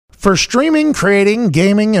For streaming, creating,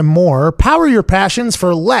 gaming, and more, power your passions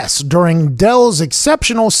for less during Dell's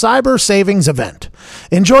exceptional Cyber Savings event.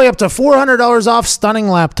 Enjoy up to $400 off stunning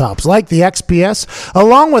laptops like the XPS,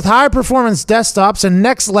 along with high-performance desktops and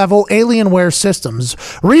next-level Alienware systems,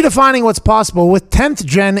 redefining what's possible with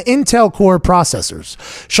 10th-gen Intel Core processors.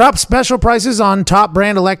 Shop special prices on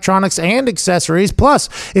top-brand electronics and accessories,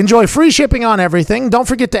 plus enjoy free shipping on everything. Don't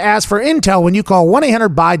forget to ask for Intel when you call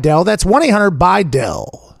 1-800-BUY-DELL. That's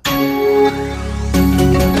 1-800-BUY-DELL.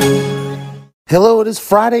 Hello, it is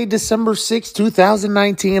Friday, December 6th,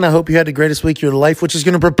 2019. I hope you had the greatest week of your life, which is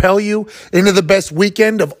going to propel you into the best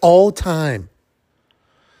weekend of all time.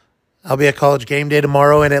 I'll be at College Game Day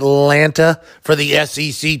tomorrow in Atlanta for the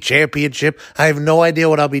SEC Championship. I have no idea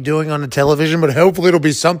what I'll be doing on the television, but hopefully it'll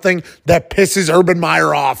be something that pisses Urban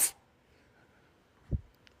Meyer off. I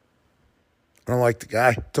don't like the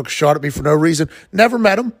guy. Took a shot at me for no reason. Never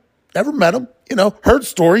met him. You know, heard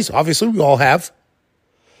stories. Obviously, we all have.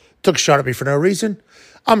 Took a shot at me for no reason.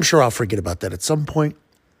 I'm sure I'll forget about that at some point.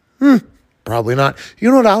 Probably not.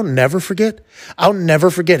 You know what I'll never forget? I'll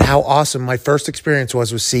never forget how awesome my first experience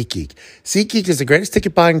was with SeatGeek. SeatGeek is the greatest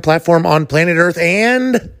ticket buying platform on planet Earth,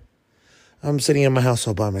 and I'm sitting in my house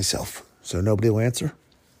all by myself, so nobody will answer.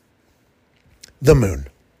 The moon.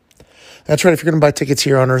 That's right. If you're going to buy tickets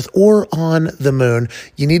here on Earth or on the moon,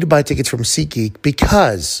 you need to buy tickets from SeatGeek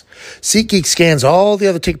because SeatGeek scans all the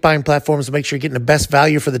other ticket buying platforms to make sure you're getting the best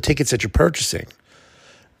value for the tickets that you're purchasing.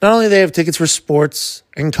 Not only do they have tickets for sports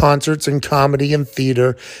and concerts and comedy and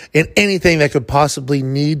theater and anything that could possibly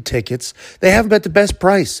need tickets, they have them at the best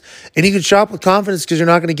price. And you can shop with confidence because you're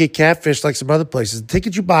not going to get catfished like some other places. The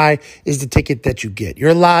ticket you buy is the ticket that you get.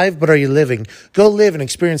 You're alive, but are you living? Go live and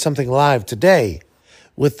experience something live today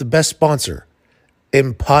with the best sponsor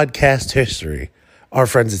in podcast history, our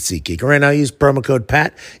friends at SeatGeek. Right now, use promo code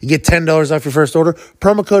PAT. You get $10 off your first order.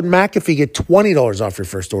 Promo code McAfee, you get $20 off your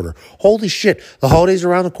first order. Holy shit, the holidays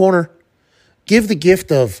are around the corner. Give the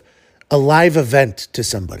gift of a live event to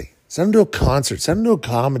somebody. Send them to a concert. Send them to a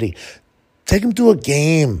comedy. Take them to a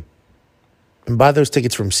game. And buy those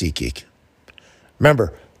tickets from SeatGeek.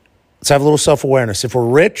 Remember, let's have a little self-awareness. If we're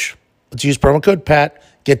rich, let's use promo code PAT.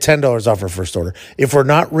 Get $10 off our first order. If we're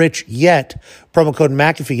not rich yet, promo code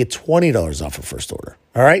McAfee, get $20 off our first order.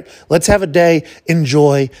 All right? Let's have a day.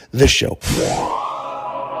 Enjoy the show.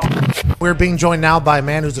 We're being joined now by a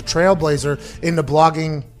man who's a trailblazer in the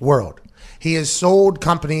blogging world. He has sold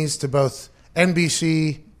companies to both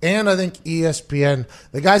NBC and I think ESPN.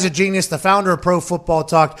 The guy's a genius, the founder of Pro Football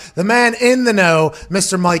Talk, the man in the know,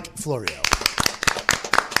 Mr. Mike Florio.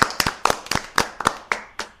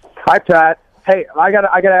 Hi, Pat. Hey, I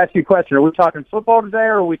gotta ask you a question. Are we talking football today,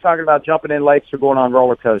 or are we talking about jumping in lakes or going on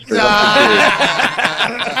roller coasters?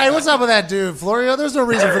 Hey, what's up with that dude, Florio? There's no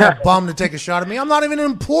reason for that bum to take a shot at me. I'm not even an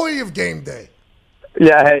employee of Game Day.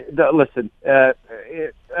 Yeah, hey, listen, I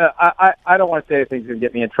don't want to say anything's going to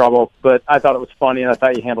get me in trouble, but I thought it was funny, and I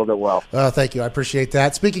thought you handled it well. Thank you. I appreciate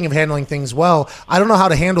that. Speaking of handling things well, I don't know how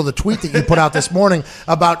to handle the tweet that you put out this morning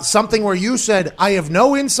about something where you said, I have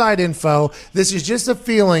no inside info. This is just a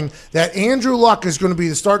feeling that Andrew Luck is going to be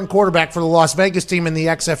the starting quarterback for the Las Vegas team in the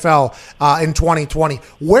XFL in 2020.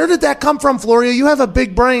 Where did that come from, Florio? You have a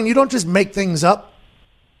big brain. You don't just make things up.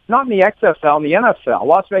 Not in the XFL, in the NFL,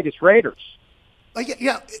 Las Vegas Raiders.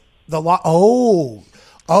 Yeah. You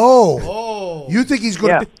think he's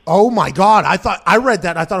going to be? Oh my God! I read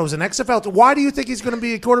that. I thought it was an XFL. Why do you think he's going to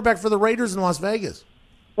be a quarterback for the Raiders in Las Vegas?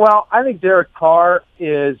 Well, I think Derek Carr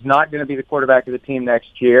is not going to be the quarterback of the team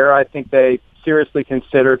next year. I think they seriously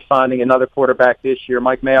considered finding another quarterback this year.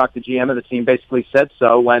 Mike Mayock, the GM of the team, basically said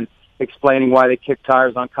so when explaining why they kicked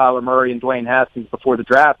tires on Kyler Murray and Dwayne Haskins before the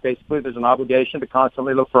draft. Basically, there's an obligation to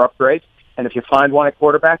constantly look for upgrades. And if you find one at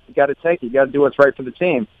quarterback, you got to take it. You got to do what's right for the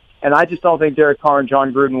team. And I just don't think Derek Carr and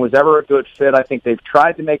John Gruden was ever a good fit. I think they've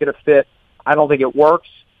tried to make it a fit. I don't think it works.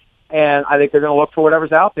 And I think they're going to look for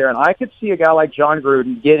whatever's out there. And I could see a guy like John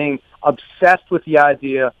Gruden getting obsessed with the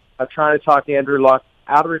idea of trying to talk Andrew Luck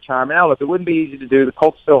out of retirement. Now, look, it wouldn't be easy to do. The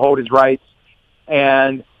Colts still hold his rights.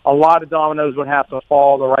 And a lot of dominoes would have to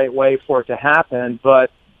fall the right way for it to happen. But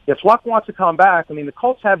if Luck wants to come back, I mean, the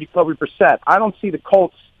Colts have Jacoby Brissett. I don't see the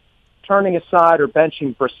Colts turning aside or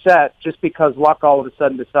benching Brissett just because Luck all of a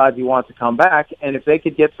sudden decides he wants to come back. And if they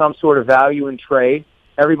could get some sort of value in trade,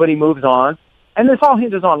 everybody moves on. And this all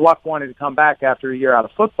hinges on Luck wanting to come back after a year out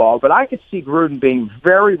of football. But I could see Gruden being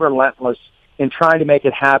very relentless in trying to make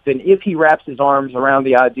it happen if he wraps his arms around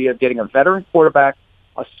the idea of getting a veteran quarterback,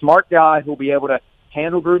 a smart guy who'll be able to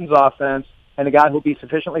handle Gruden's offense, and a guy who'll be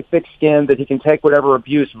sufficiently thick-skinned that he can take whatever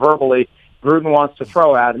abuse verbally Gruden wants to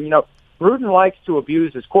throw at him. You know, Gruden likes to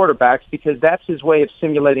abuse his quarterbacks because that's his way of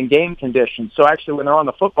simulating game conditions. So actually, when they're on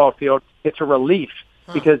the football field, it's a relief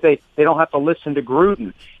because they don't have to listen to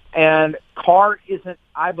Gruden. And Carr isn't,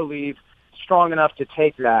 I believe, strong enough to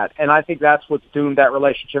take that. And I think that's what's doomed that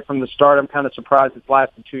relationship from the start. I'm kind of surprised it's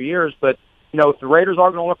lasted 2 years. But, if the Raiders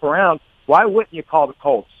are going to look around, why wouldn't you call the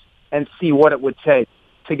Colts and see what it would take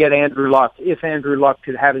to get Andrew Luck, if Andrew Luck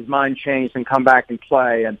could have his mind changed and come back and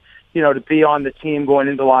play, and, to be on the team going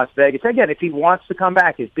into Las Vegas. Again, if he wants to come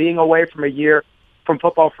back, if being away from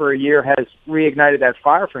football for a year has reignited that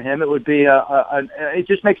fire for him, it would be it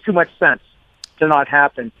just makes too much sense to not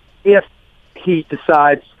happen if he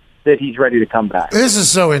decides that he's ready to come back. This is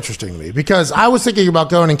so interesting to me because I was thinking about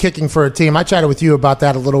going and kicking for a team. I chatted with you about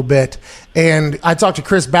that a little bit, and I talked to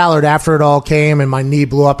Chris Ballard after it all came and my knee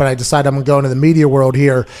blew up and I decided I'm going to go into the media world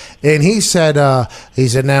here. And he said,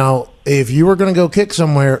 now, if you were going to go kick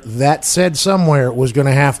somewhere, that said somewhere was going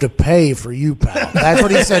to have to pay for you, pal. That's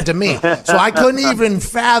what he said to me. So I couldn't even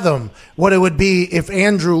fathom what it would be if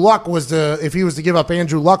Andrew Luck if he was to give up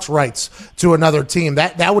Andrew Luck's rights to another team.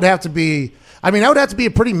 That would have to be, that would have to be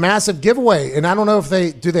a pretty massive giveaway. And I don't know if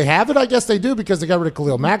they have it? I guess they do because they got rid of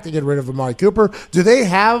Khalil Mack. They get rid of Amari Cooper. Do they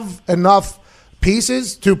have enough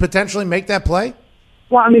pieces to potentially make that play?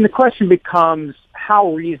 Well, the question becomes,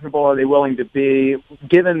 how reasonable are they willing to be,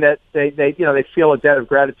 given that they feel a debt of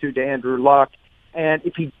gratitude to Andrew Luck, and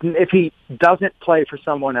if he doesn't play for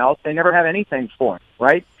someone else, they never have anything for him,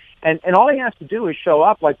 right? And all he has to do is show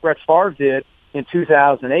up like Brett Favre did in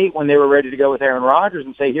 2008 when they were ready to go with Aaron Rodgers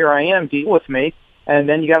and say, "Here I am, deal with me." And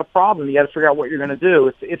then you got a problem. You got to figure out what you're going to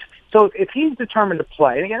do. So if he's determined to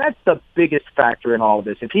play, and again, that's the biggest factor in all of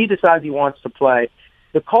this. If he decides he wants to play,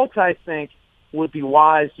 the Colts, I think, would be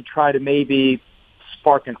wise to try to maybe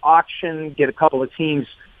spark an auction, get a couple of teams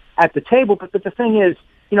at the table. But the thing is,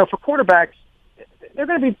 for quarterbacks, they're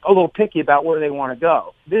going to be a little picky about where they want to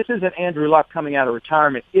go. This isn't Andrew Luck coming out of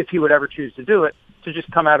retirement, if he would ever choose to do it, to just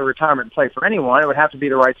come out of retirement and play for anyone. It would have to be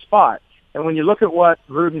the right spot. And when you look at what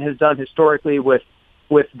Gruden has done historically with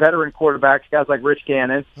veteran quarterbacks, guys like Rich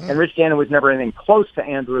Gannon, and Rich Gannon was never anything close to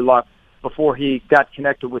Andrew Luck before he got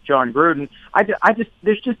connected with John Gruden.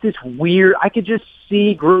 There's just this weird, I could just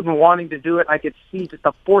see Gruden wanting to do it. I could see just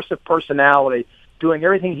the force of personality doing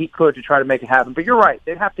everything he could to try to make it happen. But you're right.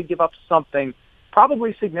 They'd have to give up something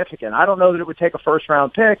probably significant. I don't know that it would take a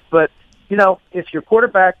first-round pick, but, if your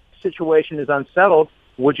quarterback situation is unsettled,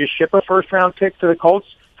 would you ship a first-round pick to the Colts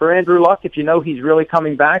for Andrew Luck if you know he's really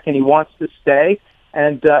coming back and he wants to stay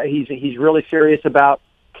and he's really serious about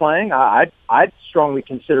playing? I'd strongly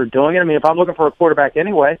consider doing it. If I'm looking for a quarterback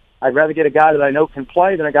anyway, I'd rather get a guy that I know can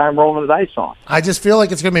play than a guy I'm rolling the dice on. I just feel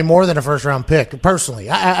like it's going to be more than a first-round pick, personally.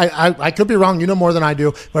 I could be wrong. You know more than I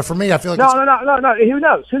do. But for me, I feel like No. Who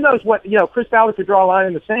knows? Who knows what, Chris Ballard could draw a line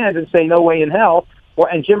in the sand and say no way in hell.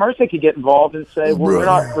 And Jim Irsay could get involved and say, well, we're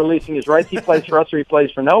not releasing his rights. He plays for us or he plays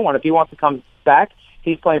for no one. If he wants to come back,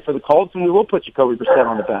 he's playing for the Colts, and we will put Jacoby Brissett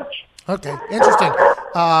on the bench. Okay, interesting.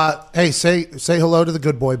 Hey, say hello to the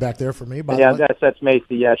good boy back there for me. By the way. That's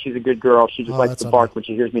Macy. Yeah, she's a good girl. She just likes to bark when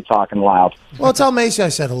she hears me talking loud. Well, tell Macy I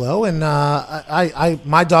said hello. And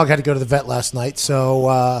my dog had to go to the vet last night,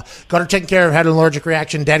 so got her taken care of. Had an allergic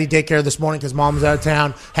reaction. Daddy daycare this morning because Mom was out of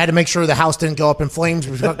town. Had to make sure the house didn't go up in flames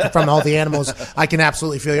from all the animals. I can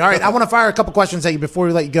absolutely feel you. All right, I want to fire a couple questions at you before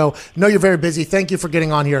we let you go. I know you're very busy. Thank you for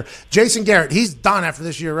getting on here. Jason Garrett, he's done after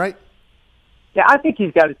this year, right? Yeah, I think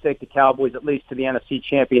he's got to take the Cowboys at least to the NFC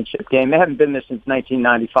Championship game. They haven't been there since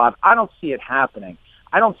 1995. I don't see it happening.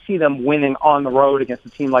 I don't see them winning on the road against a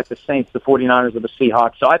team like the Saints, the 49ers, or the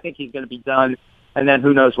Seahawks. So I think he's going to be done, and then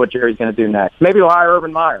who knows what Jerry's going to do next. Maybe he'll hire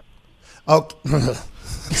Urban Meyer. Okay.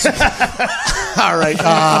 All right.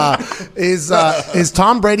 Is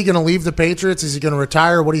Tom Brady going to leave the Patriots? Is he going to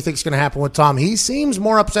retire? What do you think is going to happen with Tom? He seems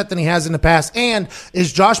more upset than he has in the past. And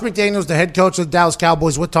is Josh McDaniels, the head coach of the Dallas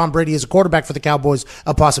Cowboys, with Tom Brady as a quarterback for the Cowboys,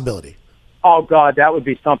 a possibility? Oh, God, that would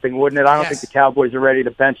be something, wouldn't it? I don't think the Cowboys are ready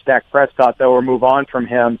to bench Dak Prescott, though, or move on from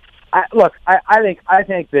him. I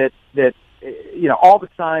think that all the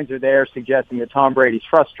signs are there suggesting that Tom Brady's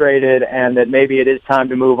frustrated and that maybe it is time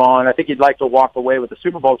to move on. I think he'd like to walk away with the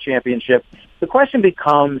Super Bowl championship. The question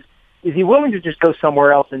becomes, is he willing to just go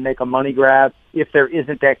somewhere else and make a money grab if there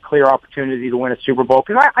isn't that clear opportunity to win a Super Bowl?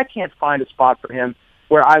 Because I can't find a spot for him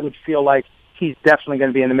where I would feel like he's definitely going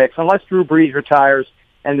to be in the mix, unless Drew Brees retires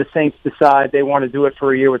and the Saints decide they want to do it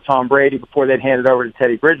for a year with Tom Brady before they'd hand it over to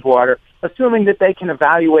Teddy Bridgewater, assuming that they can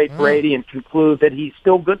evaluate Brady and conclude that he's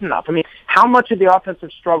still good enough. How much of the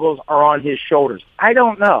offensive struggles are on his shoulders? I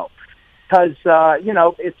don't know. Because,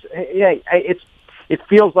 it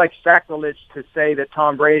feels like sacrilege to say that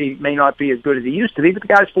Tom Brady may not be as good as he used to be, but the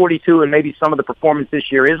guy's 42, and maybe some of the performance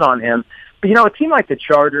this year is on him. But, a team like the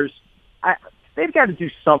Chargers, they've got to do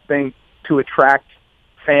something to attract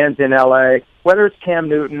fans in L.A., whether it's Cam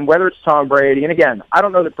Newton, whether it's Tom Brady. And, again, I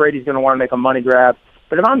don't know that Brady's going to want to make a money grab,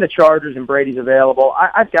 but if I'm the Chargers and Brady's available,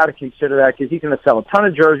 I've got to consider that because he's going to sell a ton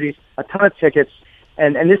of jerseys, a ton of tickets,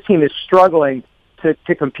 and this team is struggling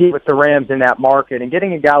to compete with the Rams in that market. And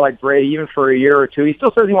getting a guy like Brady, even for a year or two, he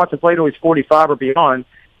still says he wants to play till he's 45 or beyond.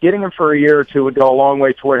 Getting him for a year or two would go a long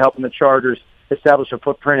way toward helping the Chargers establish a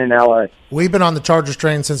footprint in L.A. We've been on the Chargers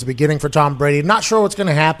train since the beginning for Tom Brady. Not sure what's going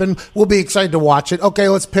to happen. We'll be excited to watch it. Okay,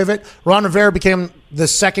 let's pivot. Ron Rivera became the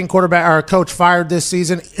second quarterback or coach fired this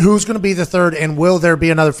season. Who's going to be the third, and will there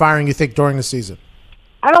be another firing, you think, during the season?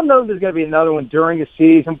 I don't know if there's going to be another one during the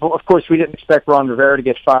season. Of course, we didn't expect Ron Rivera to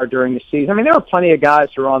get fired during the season. I mean, there are plenty of guys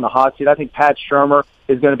who are on the hot seat. I think Pat Shurmur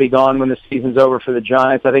is going to be gone when the season's over for the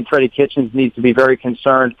Giants. I think Freddie Kitchens needs to be very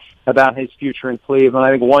concerned about his future in Cleveland.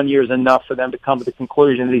 I think 1 year is enough for them to come to the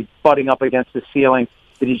conclusion that he's butting up against the ceiling,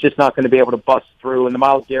 that he's just not going to be able to bust through. And the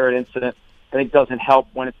Myles Garrett incident, I think, doesn't help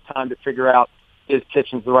when it's time to figure out is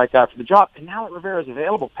Kitchens the right guy for the job. And now that Rivera's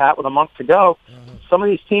available, Pat, with a month to go, some of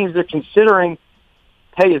these teams are considering,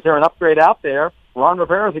 hey, is there an upgrade out there? Ron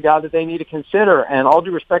Rivera's a guy that they need to consider. And all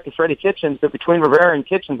due respect to Freddie Kitchens, but between Rivera and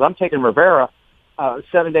Kitchens, I'm taking Rivera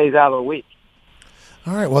 7 days out of the week.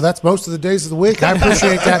 All right, well, that's most of the days of the week. I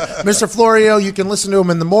appreciate that. Mr. Florio, you can listen to him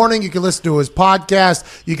in the morning. You can listen to his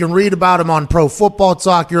podcast. You can read about him on Pro Football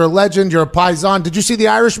Talk. You're a legend. You're a Paisan. Did you see The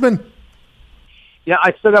Irishman? Yeah,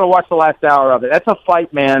 I still got to watch the last hour of it. That's a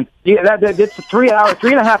fight, man. Yeah, it's 3 hours,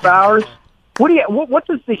 3.5 hours. What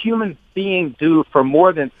does the human being do for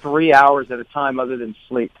more than 3 hours at a time other than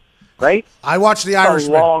sleep? Right? I watched The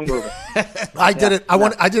Irishman. It's a long movie. I did it.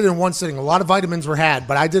 I did it in one sitting. A lot of vitamins were had,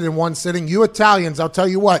 but I did it in one sitting. You Italians, I'll tell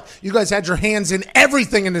you what, you guys had your hands in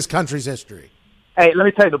everything in this country's history. Hey, let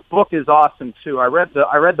me tell you, the book is awesome too. I read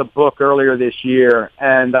the book earlier this year,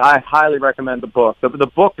 and I highly recommend the book. The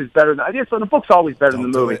book is better than the book's always better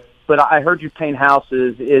than the movie. But I Heard You Paint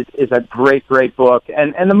Houses is a great book,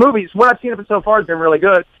 and the movies. What I've seen of it so far has been really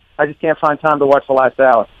good. I just can't find time to watch the last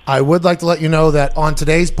hour. I would like to let you know that on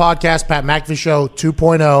today's podcast, Pat McAfee Show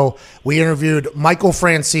 2.0, we interviewed Michael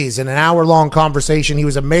Francis in an hour-long conversation. He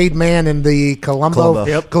was a made man in the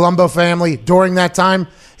Colombo family. During that time,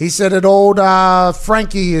 he said that old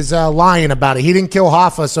Frankie is lying about it. He didn't kill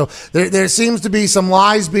Hoffa, so there seems to be some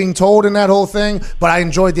lies being told in that whole thing, but I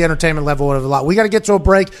enjoyed the entertainment level of it a lot. We got to get to a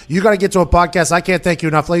break. You got to get to a podcast. I can't thank you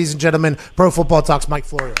enough. Ladies and gentlemen, Pro Football Talk's Mike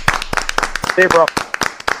Florio. Hey, bro.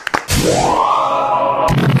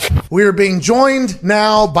 We are being joined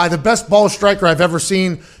now by the best ball striker I've ever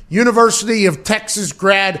seen, University of Texas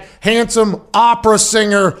grad, handsome opera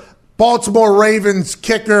singer, Baltimore Ravens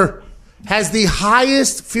kicker, has the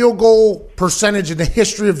highest field goal percentage in the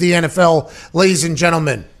history of the NFL, ladies and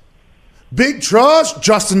gentlemen. Big trust,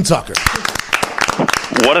 Justin Tucker.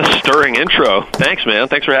 What a stirring intro. Thanks, man.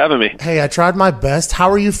 Thanks for having me. Hey, I tried my best.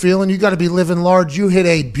 How are you feeling? You got to be living large. You hit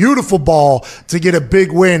a beautiful ball to get a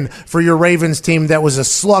big win for your Ravens team that was a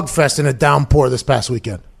slugfest in a downpour this past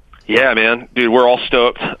weekend. Yeah, man. Dude, we're all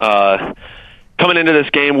stoked. Coming into this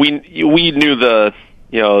game, we knew the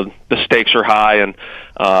stakes are high, and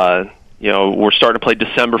we're starting to play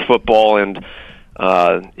December football, and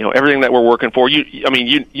everything that we're working for.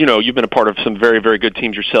 You've been a part of some very, very good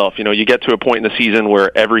teams yourself. You get to a point in the season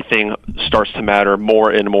where everything starts to matter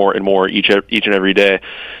more and more and more each and every day.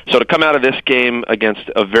 So to come out of this game against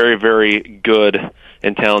a very, very good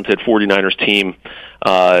and talented 49ers team,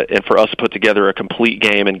 and for us to put together a complete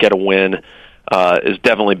game and get a win, is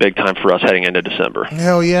definitely big time for us heading into December.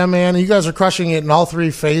 Hell yeah, man. You guys are crushing it in all three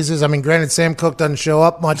phases. I mean, granted, Sam Cook doesn't show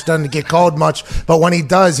up much, doesn't get called much, but when he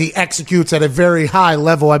does, he executes at a very high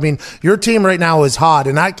level. I mean, your team right now is hot,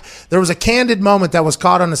 and there was a candid moment that was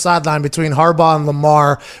caught on the sideline between Harbaugh and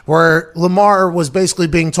Lamar, where Lamar was basically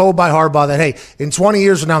being told by Harbaugh that, hey, in 20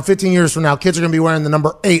 years from now, 15 years from now, kids are going to be wearing the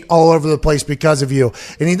number 8 all over the place because of you.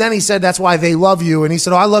 And then he said, that's why they love you. And he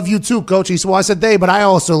said, oh, I love you too, coach. He said, well, I said they, but I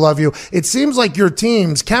also love you. It seems like your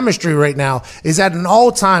team's chemistry right now is at an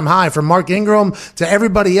all-time high, from Mark Ingram to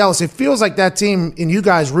everybody else. It feels like that team and you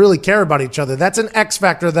guys really care about each other. That's an X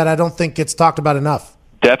factor that I don't think gets talked about enough.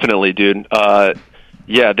 Definitely, dude.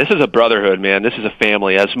 Yeah, this is a brotherhood, man. This is a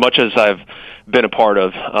family. As much as I've been a part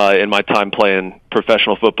of in my time playing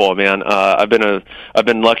professional football, man, I've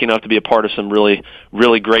been lucky enough to be a part of some really,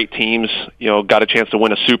 really great teams. Got a chance to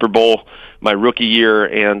win a Super Bowl my rookie year,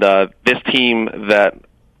 and this team that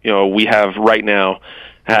we have right now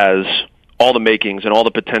has all the makings and all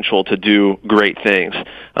the potential to do great things.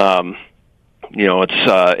 It's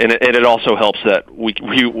and it also helps that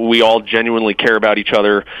we all genuinely care about each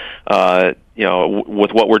other.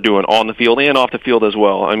 With what we're doing on the field and off the field as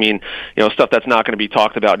well. I mean, stuff that's not going to be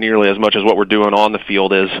talked about nearly as much as what we're doing on the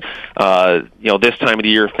field is, this time of the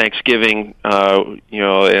year, Thanksgiving,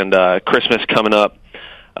 and Christmas coming up.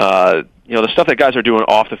 The stuff that guys are doing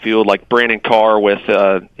off the field, like Brandon Carr with,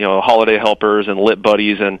 holiday helpers and lit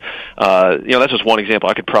buddies, and that's just one example.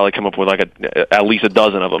 I could probably come up with at least a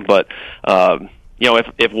dozen of them. But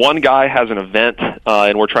if one guy has an event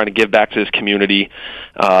and we're trying to give back to his community,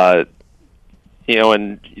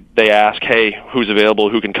 and they ask, hey, who's available,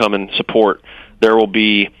 who can come and support, there will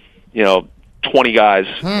be, 20 guys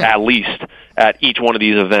at least at each one of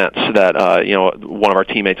these events that, one of our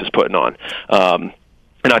teammates is putting on.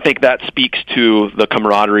 And I think that speaks to the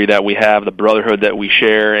camaraderie that we have, the brotherhood that we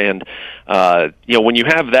share. And, when you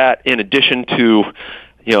have that in addition to,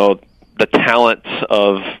 the talents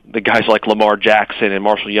of the guys like Lamar Jackson and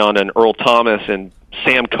Marshall Young and Earl Thomas and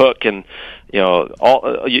Sam Cooke and,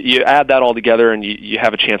 you add that all together and you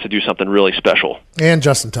have a chance to do something really special. And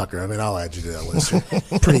Justin Tucker. I mean, I'll add you to that list.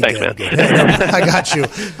 Pretty Thanks, damn man. good. I got you.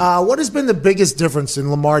 What has been the biggest difference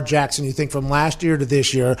in Lamar Jackson, you think, from last year to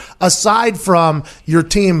this year, aside from your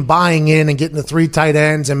team buying in and getting the 3 tight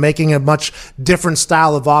ends and making a much different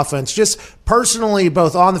style of offense? Just personally,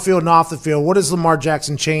 both on the field and off the field, what has Lamar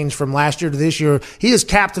Jackson changed from last year to this year? He has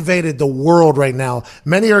captivated the world right now.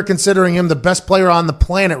 Many are considering him the best player on the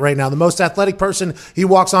planet right now, the most athletic person he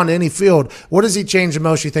walks onto any field. What has he changed the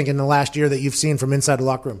most, you think, in the last year that you've seen from inside the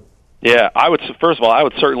locker room? Yeah, first of all, I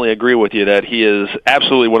would certainly agree with you that he is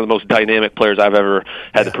absolutely one of the most dynamic players I've ever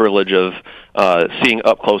had the privilege of seeing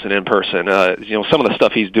up close and in person. Some of the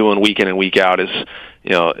stuff he's doing week in and week out is,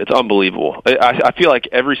 it's unbelievable. I feel like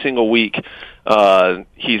every single week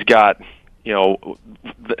he's got,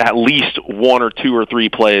 at least 1 or 2 or 3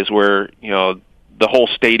 plays where, the whole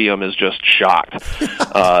stadium is just shocked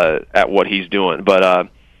at what he's doing. But I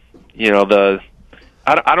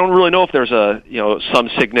don't really know if there's some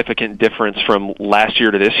significant difference from last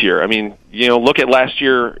year to this year. I mean, look at last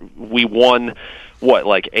year, we won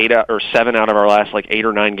 8 or 7 out of our last 8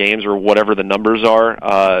 or 9 games or whatever the numbers are.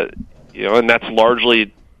 And that's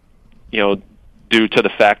largely due to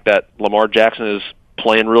the fact that Lamar Jackson is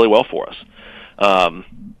playing really well for us.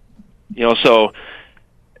 So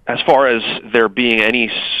as far as there being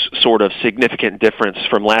any sort of significant difference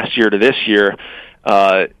from last year to this year,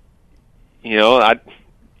 I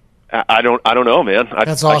don't know, man.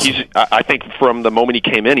 That's awesome. I think from the moment he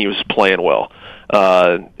came in, he was playing well,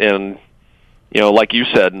 and like you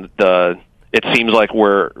said, it seems like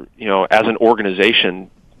we're as an organization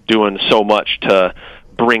doing so much to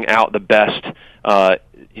bring out the best,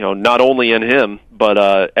 not only in him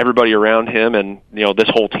but everybody around him and this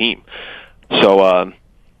whole team. So.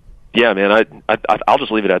 Yeah, man, I'll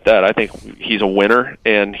just leave it at that. I think he's a winner,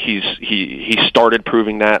 and he started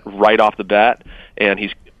proving that right off the bat, and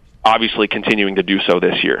he's obviously continuing to do so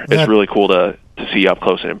this year. It's really cool to see up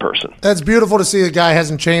close and in person. That's beautiful to see. The guy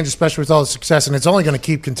hasn't changed, especially with all the success, and it's only going to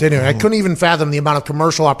keep continuing. I couldn't even fathom the amount of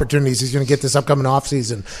commercial opportunities he's going to get this upcoming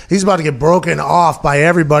offseason. He's about to get broken off by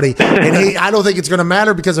everybody, and I don't think it's going to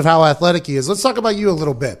matter because of how athletic he is. Let's talk about you a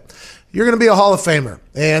little bit. You're going to be a Hall of Famer,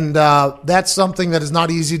 and that's something that is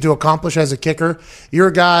not easy to accomplish as a kicker. You're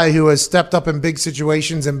a guy who has stepped up in big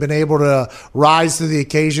situations and been able to rise to the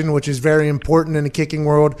occasion, which is very important in the kicking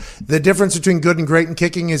world. The difference between good and great in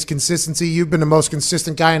kicking is consistency. You've been the most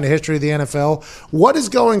consistent guy in the history of the NFL. What is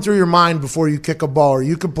going through your mind before you kick a ball? Are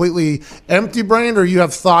you completely empty-brained, or you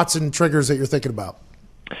have thoughts and triggers that you're thinking about?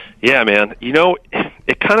 Yeah, man.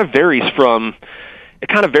 It kind of varies from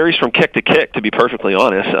kick to kick, to be perfectly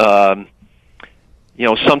honest.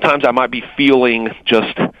 Sometimes I might be feeling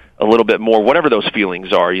just a little bit more, whatever those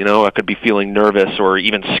feelings are. I could be feeling nervous or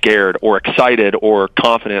even scared or excited or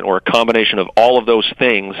confident or a combination of all of those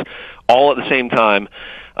things all at the same time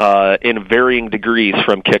in varying degrees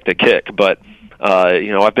from kick to kick. But,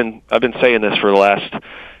 I've been saying this for the last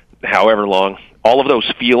however long. All of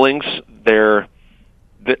those feelings, they're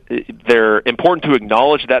important to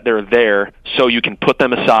acknowledge that they're there so you can put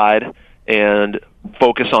them aside and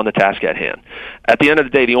focus on the task at hand. At the end of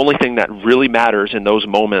the day, the only thing that really matters in those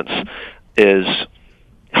moments is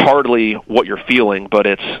hardly what you're feeling, but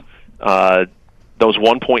it's those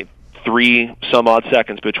 1.3 some odd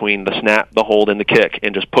seconds between the snap, the hold, and the kick,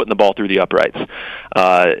 and just putting the ball through the uprights.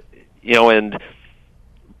 That's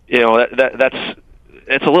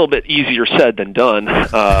it's a little bit easier said than done.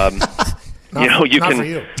 You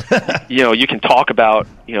can talk about,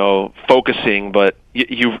 focusing, but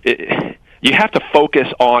you have to focus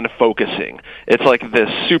on focusing. It's like this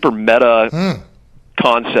super meta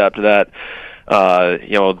concept that,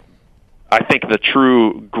 I think the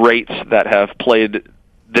true greats that have played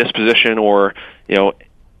this position or,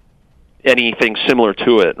 anything similar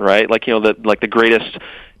to it, right? Like, the greatest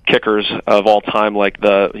kickers of all time, like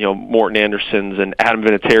the, Morton Andersons and Adam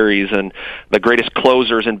Vinatieri's, and the greatest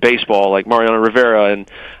closers in baseball, like Mariano Rivera. And,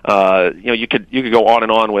 you could go on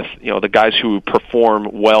and on with, the guys who perform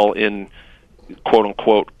well in quote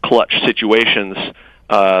unquote clutch situations,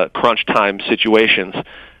 crunch time situations.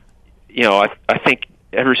 I think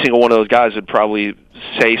every single one of those guys would probably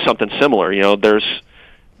say something similar. There's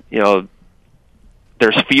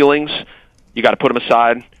feelings. You got to put them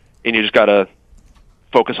aside, and you just got to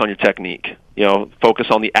focus on your technique. Focus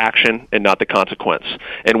on the action and not the consequence.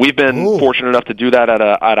 And we've been fortunate enough to do that at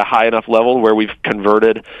a high enough level where we've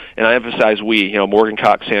converted. And I emphasize we, Morgan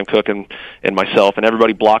Cox, Sam Cook, and myself, and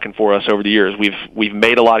everybody blocking for us over the years. We've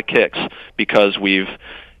made a lot of kicks because we've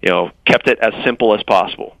kept it as simple as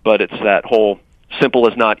possible. But it's that whole simple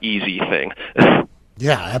is not easy thing.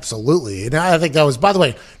 Yeah, absolutely. And I think that was, by the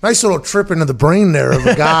way, nice little trip into the brain there of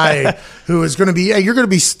a guy who is going to be, you're going to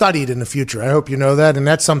be studied in the future. I hope you know that. And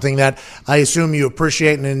that's something that I assume you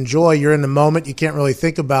appreciate and enjoy. You're in the moment. You can't really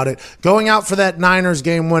think about it. Going out for that Niners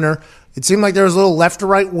game winner, it seemed like there was a little left to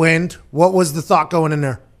right wind. What was the thought going in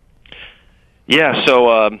there? Yeah,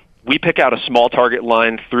 so we pick out a small target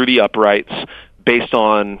line through the uprights based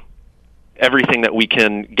on everything that we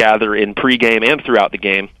can gather in pregame and throughout the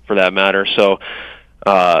game, for that matter. So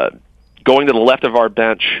going to the left of our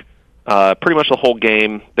bench, pretty much the whole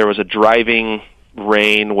game, there was a driving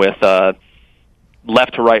rain with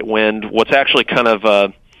left to right wind. What's actually kind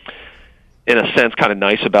of, in a sense, kind of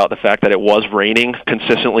nice about the fact that it was raining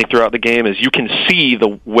consistently throughout the game is you can see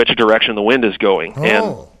which direction the wind is going. Oh.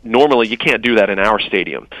 And normally you can't do that in our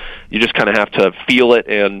stadium. You just kind of have to feel it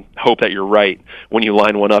and hope that you're right when you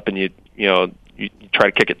line one up and you try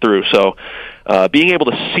to kick it through. So being able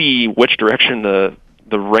to see which direction the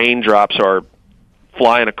raindrops are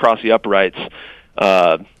flying across the uprights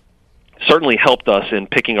certainly helped us in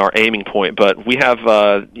picking our aiming point. But we have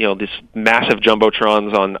these massive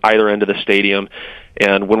jumbotrons on either end of the stadium,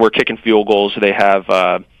 and when we're kicking field goals, they have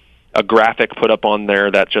a graphic put up on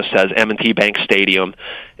there that just says M&T Bank Stadium,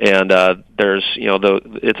 and there's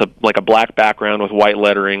it's like a black background with white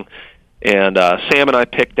lettering. And Sam and I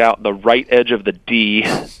picked out the right edge of the D,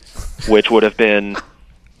 which would have been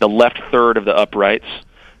the left third of the uprights.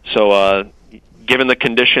 So given the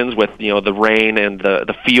conditions with the rain and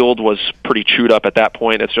the field was pretty chewed up at that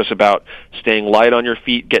point, it's just about staying light on your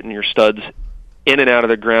feet, getting your studs in and out of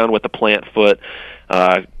the ground with the plant foot,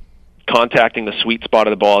 contacting the sweet spot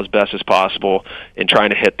of the ball as best as possible, and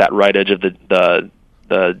trying to hit that right edge of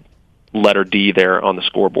the letter D there on the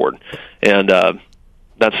scoreboard. And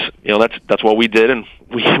that's what we did, and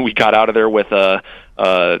we got out of there with a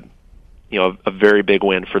very big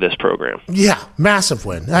win for this program. Yeah, massive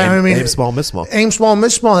win. Aim small, miss small. Aim small,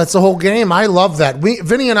 miss small. That's the whole game. I love that.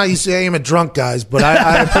 Vinny and I used to aim at drunk guys, but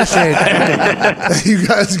I appreciate that you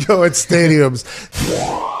guys go at stadiums.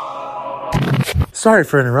 Sorry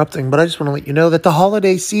for interrupting, but I just want to let you know that the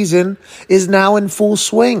holiday season is now in full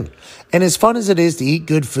swing. And as fun as it is to eat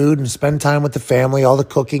good food and spend time with the family, all the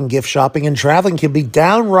cooking, gift shopping, and traveling can be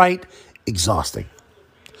downright exhausting.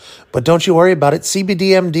 But don't you worry about it.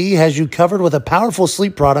 CBDMD has you covered with a powerful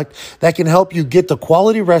sleep product that can help you get the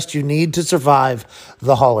quality rest you need to survive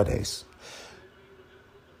the holidays.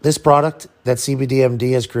 This product that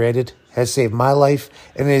CBDMD has created has saved my life,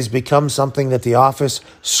 and it has become something that the office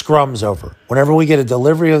scrums over. Whenever we get a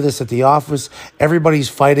delivery of this at the office, everybody's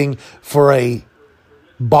fighting for a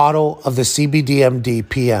bottle of the CBDMD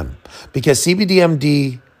PM, because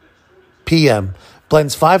CBDMD PM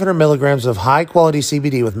blends 500 milligrams of high-quality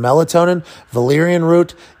CBD with melatonin, valerian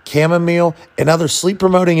root, chamomile, and other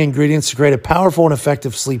sleep-promoting ingredients to create a powerful and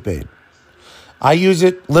effective sleep aid. I use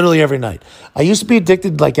it literally every night. I used to be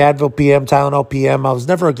addicted like Advil PM, Tylenol PM. I was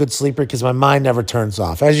never a good sleeper because my mind never turns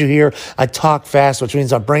off. As you hear, I talk fast, which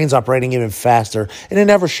means our brain's operating even faster, and it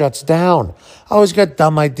never shuts down. I always got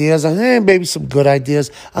dumb ideas. Maybe some good ideas.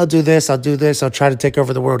 I'll do this. I'll try to take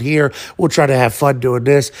over the world here. We'll try to have fun doing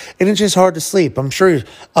this. And it's just hard to sleep. I'm sure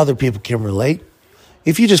other people can relate.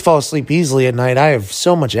 If you just fall asleep easily at night, I have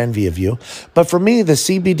so much envy of you. But for me, the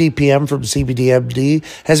CBD PM from CBDMD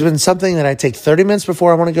has been something that I take 30 minutes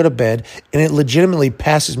before I want to go to bed, and it legitimately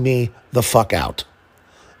passes me the fuck out.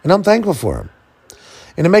 And I'm thankful for him.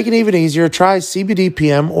 And to make it even easier, try CBD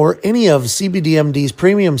PM or any of CBDMD's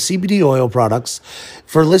premium CBD oil products.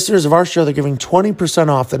 For listeners of our show, they're giving 20%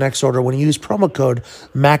 off the next order when you use promo code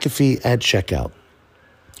McAfee at checkout.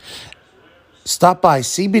 Stop by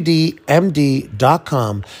cbdmd.com.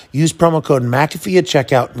 Use promo code McAfee at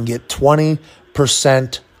checkout and get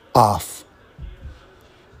 20% off.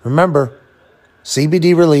 Remember,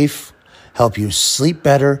 CBD relief, help you sleep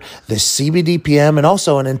better, the CBD PM, and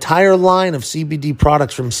also an entire line of CBD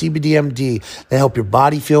products from CBDMD. They help your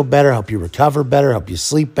body feel better, help you recover better, help you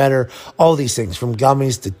sleep better, all these things, from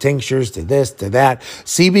gummies to tinctures to this to that.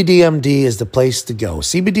 CBDMD is the place to go.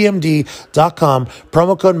 CBDMD.com,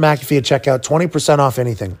 promo code McAfee at checkout, 20% off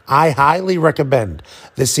anything. I highly recommend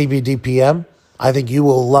the CBD PM. I think you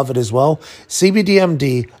will love it as well.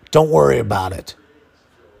 CBDMD, don't worry about it.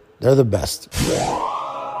 They're the best.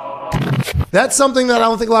 That's something that I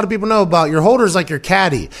don't think a lot of people know about. Your holder is like your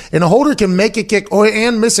caddy, and a holder can make a kick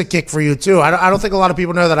and miss a kick for you too. I don't think a lot of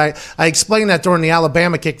people know that. I explained that during the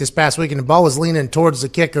Alabama kick this past week, and the ball was leaning towards the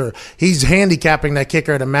kicker. He's handicapping that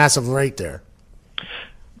kicker at a massive rate there.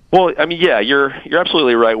 Well, I mean, yeah, you're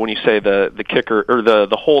absolutely right when you say the kicker, or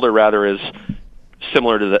the holder rather, is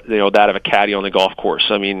similar to that of a caddy on the golf course.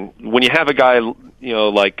 I mean, when you have a guy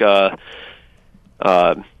like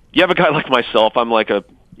you have a guy like myself, I'm like a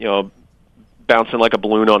bouncing like a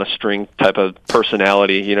balloon on a string type of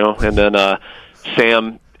personality, and then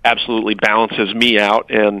Sam absolutely balances me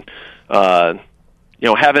out, and having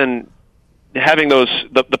those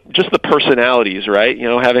just the personalities, right?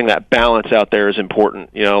 Having that balance out there is important.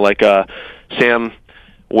 Sam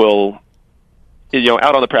will,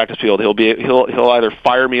 out on the practice field, he'll either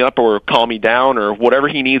fire me up or calm me down or whatever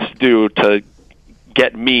he needs to do to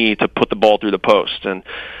get me to put the ball through the post. And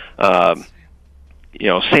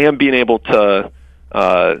Sam being able to,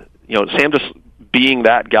 Sam just being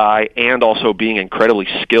that guy and also being incredibly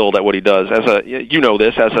skilled at what he does as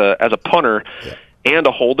a punter and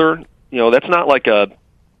a holder. That's not like a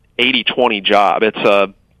 80-20 job. It's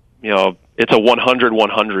a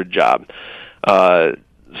 100-100 job.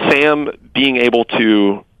 Sam being able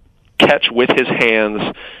to catch with his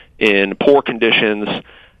hands in poor conditions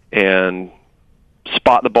and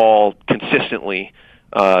spot the ball consistently,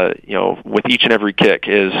 with each and every kick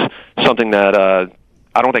is something that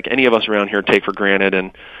I don't think any of us around here take for granted,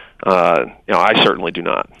 and I certainly do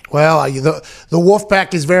not. Well, the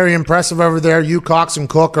Wolfpack is very impressive over there. You, Cox, and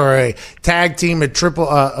Cook are a tag team, a triple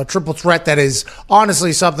threat that is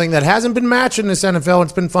honestly something that hasn't been matched in this NFL.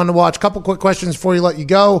 It's been fun to watch. Couple quick questions before you let you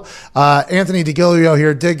go. Anthony DeGilio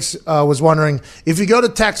here, Diggs, was wondering, if you go to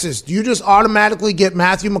Texas, do you just automatically get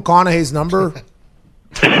Matthew McConaughey's number?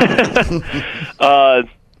 It's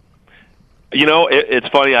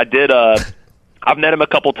funny. I did. I've met him a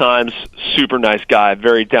couple times. Super nice guy,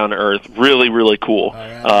 very down to earth, really, really cool.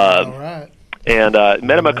 All right. And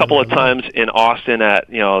met him a couple of times in Austin at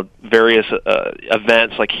various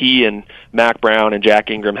events. Like he and Mac Brown and Jack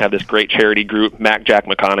Ingram have this great charity group, Mac Jack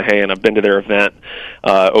McConaughey, and I've been to their event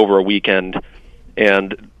over a weekend.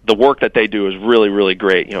 And the work that they do is really, really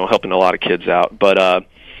great. Helping a lot of kids out, but.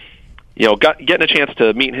 Getting a chance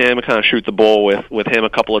to meet him and kind of shoot the bull with him a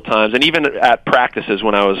couple of times, and even at practices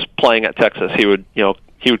when I was playing at Texas, he would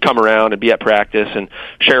come around and be at practice and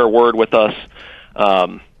share a word with us.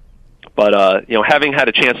 But having had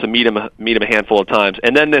a chance to meet him a handful of times,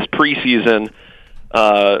 and then this preseason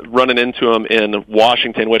running into him in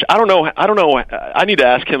Washington, which I don't know. I need to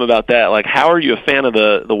ask him about that. Like, how are you a fan of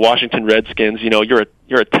the Washington Redskins? You're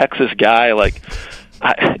a Texas guy, like.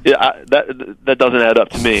 That doesn't add up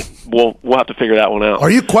to me. We'll have to figure that one out. Are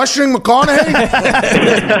you questioning McConaughey?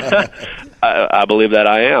 I believe that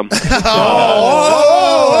I am.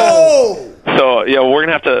 So we're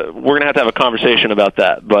gonna have to have a conversation about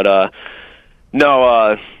that. But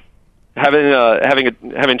having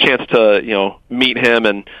a chance to meet him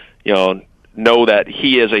and know that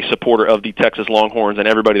he is a supporter of the Texas Longhorns and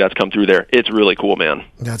everybody that's come through there. It's really cool, man.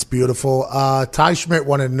 That's beautiful. Ty Schmidt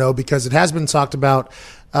wanted to know, because it has been talked about,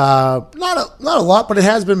 not a lot, but it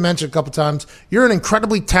has been mentioned a couple times. You're an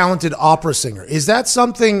incredibly talented opera singer. Is that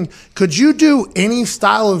something, could you do any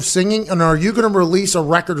style of singing, and are you going to release a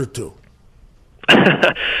record or two?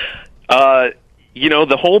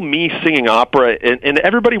 The whole me singing opera, and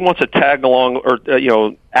everybody wants to tag along or,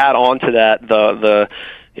 add on to that,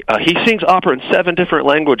 he sings opera in 7 different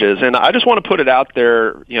languages, and I just want to put it out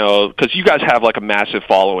there, because you guys have like a massive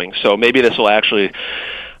following, so maybe this will actually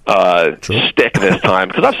stick this time,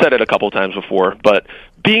 because I've said it a couple of times before. But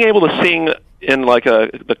being able to sing in like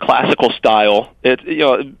the classical style,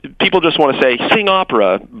 people just want to say sing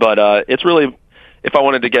opera, but it's really, if I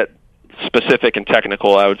wanted to get specific and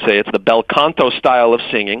technical, I would say it's the bel canto style of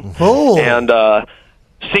singing. Oh. And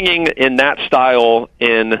singing in that style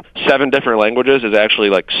in 7 different languages is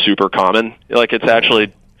actually like super common. Like, it's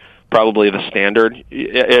actually probably the standard.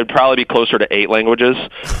 It'd probably be closer to 8 languages.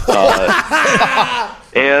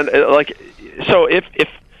 And so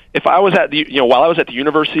if I was at while I was at the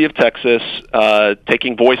University of Texas,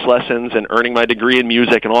 taking voice lessons and earning my degree in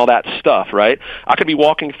music and all that stuff, right? I could be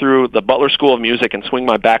walking through the Butler School of Music and swing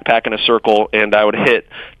my backpack in a circle, and I would hit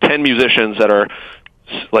 10 musicians that are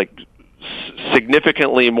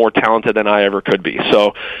significantly more talented than I ever could be.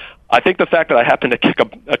 So I think the fact that I happen to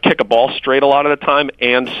kick a ball straight a lot of the time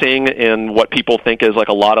and sing in what people think is like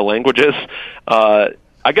a lot of languages,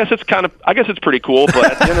 I guess it's pretty cool.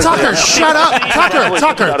 But at the end of Tucker, the day, shut up,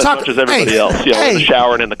 Tucker. As much as everybody else, in the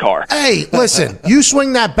shower and in the car. Hey, listen, you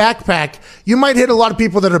swing that backpack, you might hit a lot of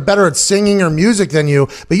people that are better at singing or music than you,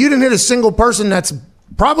 but you didn't hit a single person that's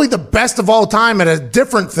probably the best of all time at a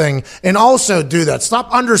different thing and also do that.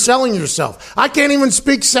 Stop underselling yourself. I can't even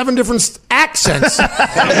speak 7 different accents,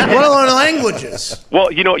 let alone languages.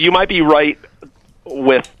 Well, you might be right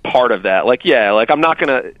with part of that. I'm not going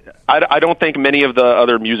to... I don't think many of the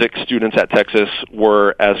other music students at Texas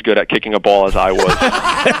were as good at kicking a ball as I was.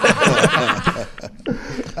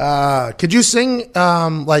 Could you sing,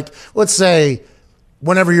 let's say,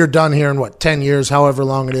 whenever you're done here in, 10 years, however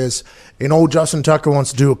long it is, and old Justin Tucker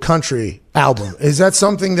wants to do a country album. Is that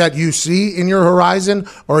something that you see in your horizon,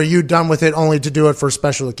 or are you done with it only to do it for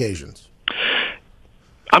special occasions?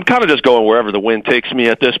 I'm kind of just going wherever the wind takes me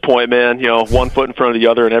at this point, man. One foot in front of the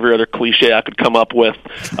other and every other cliche I could come up with.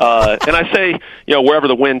 And I say, wherever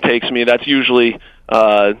the wind takes me, that's usually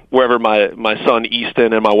wherever my son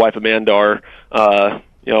Easton and my wife Amanda are,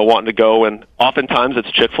 wanting to go. And oftentimes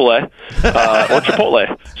it's Chick-fil-A or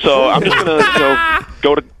Chipotle. So I'm just going to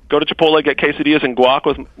go to Chipotle, get quesadillas and guac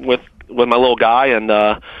with my little guy, and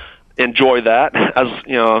enjoy that as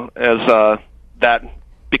that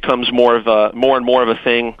becomes more and more of a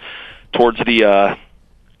thing towards the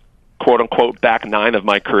quote unquote back 9 of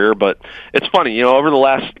my career. But it's funny, over the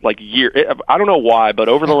last year, I don't know why, but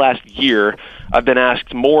over the last year, I've been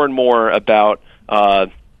asked more and more about the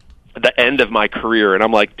end of my career, and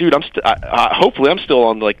I'm like, dude, hopefully I'm still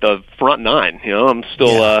on the front 9. I'm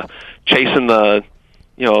still chasing the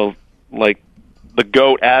the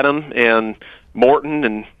GOAT Adam and Morton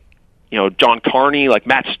and John Carney,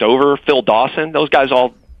 Matt Stover, Phil Dawson. Those guys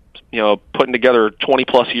all putting together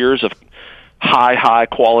 20+ years of high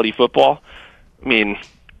quality football. I mean,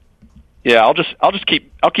 yeah, I'll keep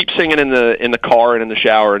singing in the car and in the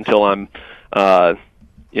shower until I'm at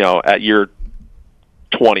year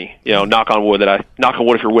 20. Knock on wood if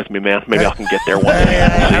you're with me, man. Maybe I can get there one day.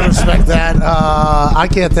 I respect that. I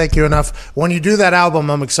can't thank you enough. When you do that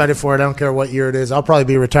album, I'm excited for it. I don't care what year it is. I'll probably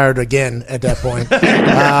be retired again at that point.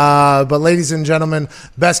 But ladies and gentlemen,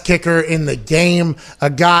 best kicker in the game, a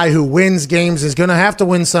guy who wins games, is going to have to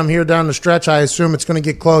win some here down the stretch. I assume it's going to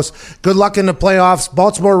get close. Good luck in the playoffs.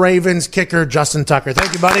 Baltimore Ravens kicker Justin Tucker.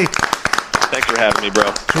 Thank you, buddy. Thanks for having me,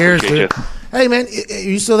 bro. Cheers, dude. Hey, man, are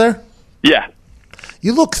you still there? Yeah.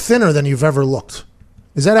 You look thinner than you've ever looked.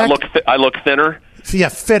 Is that accurate? I look thinner? Yeah,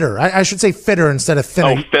 fitter. I should say fitter instead of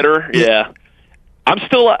thinner. Oh, fitter? Yeah. I'm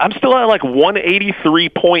still at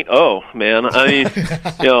 183.0, man. I mean,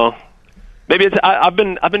 maybe it's I've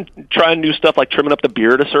been trying new stuff like trimming up the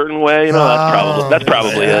beard a certain way. That's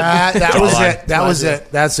probably it. That was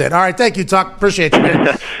it. That's it. All right, thank you, Tuck. Appreciate you,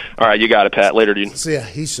 man. All right, you got it, Pat. Later, dude. So yeah,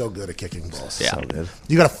 he's so good at kicking balls. Yeah, so good.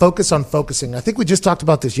 You got to focus on focusing. I think we just talked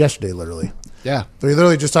about this yesterday, literally. Yeah, we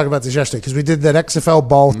literally just talked about this yesterday because we did that XFL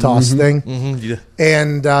ball toss thing, yeah.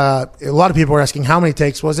 And a lot of people were asking how many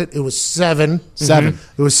takes was it? It was 7.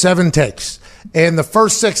 It was 7 takes. And the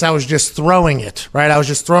first 6, I was just throwing it, right? I was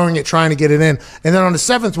just throwing it, trying to get it in. And then on the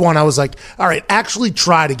 7th one, I was like, all right, actually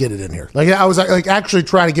try to get it in here. I was like, actually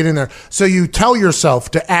try to get in there. So you tell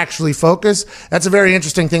yourself to actually focus. That's a very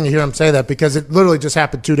interesting thing to hear him say that because it literally just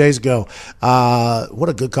happened 2 days ago. What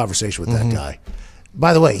a good conversation with that guy.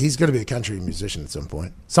 By the way, he's going to be a country musician at some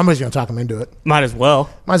point. Somebody's going to talk him into it. Might as well.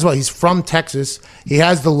 He's from Texas. He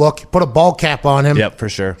has the look. Put a ball cap on him. Yep, for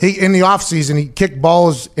sure. In the offseason, he kick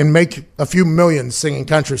balls and make a few million singing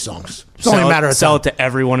country songs. It's only a matter of time. Sell it to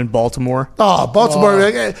everyone in Baltimore. Oh, Baltimore.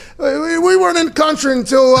 We weren't in country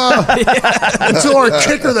until until our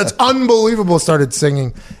kicker that's unbelievable started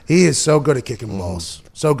singing. He is so good at kicking balls.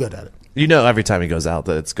 So good at it. Every time he goes out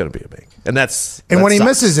that it's going to be a big. And when he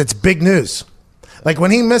misses, it's big news.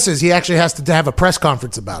 When he misses, he actually has to have a press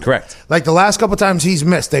conference about it. Correct. The last couple times he's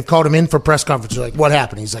missed, they've called him in for press conference. They're like, what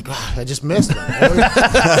happened? He's like, I just missed.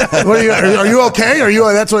 Are you okay?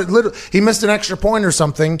 That's what he missed an extra point or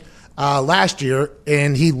something last year,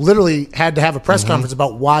 and he literally had to have a press conference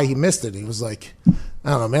about why he missed it. He was like, I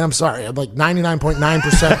don't know, man. I'm sorry. I'm like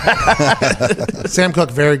 99.9%. Sam Cook,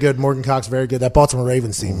 very good. Morgan Cox, very good. That Baltimore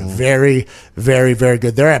Ravens team, very, very, very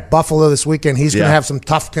good. They're at Buffalo this weekend. He's going to have some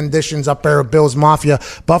tough conditions up there with Bills Mafia.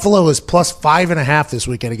 Buffalo is plus 5.5 this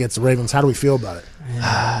weekend against the Ravens. How do we feel about it?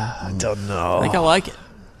 I don't know. I think I like it.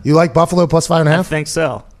 You like Buffalo plus 5.5? I think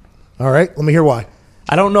so. All right. Let me hear why.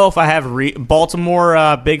 I don't know if I have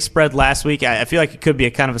Baltimore big spread last week. I feel like it could be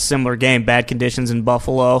a kind of a similar game. Bad conditions in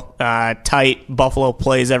Buffalo. Tight. Buffalo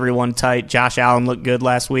plays everyone tight. Josh Allen looked good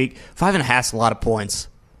last week. 5.5 is a lot of points.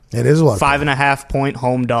 It is a lot. 5.5 point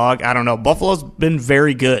home dog. I don't know. Buffalo's been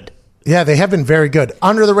very good. Yeah, they have been very good.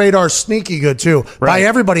 Under the radar, sneaky good, too. By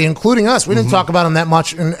everybody, including us. We didn't talk about them that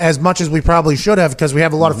much, and as much as we probably should have, because we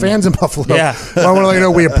have a lot of fans in Buffalo. Yeah. But I want to let you know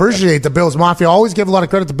we appreciate the Bills Mafia. Always give a lot of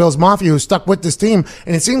credit to Bills Mafia, who stuck with this team,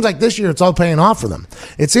 and it seems like this year it's all paying off for them.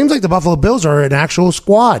 It seems like the Buffalo Bills are an actual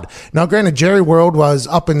squad. Now, granted, Jerry World was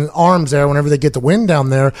up in arms there whenever they get the win down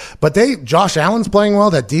there, but Josh Allen's playing well.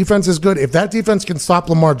 That defense is good. If that defense can stop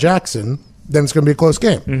Lamar Jackson, then it's going to be a close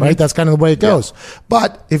game, right? That's kind of the way it goes. Yeah.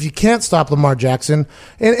 But if you can't stop Lamar Jackson,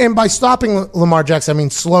 and by stopping Lamar Jackson, I mean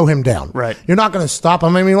slow him down. Right. You're not going to stop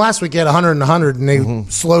him. I mean, last week he had 100 and 100, and they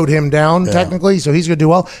slowed him down technically, so he's going to do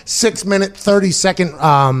well. 6-minute,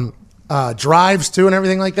 30-second drives, too, and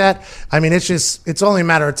everything like that. I mean, it's only a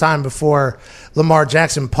matter of time before Lamar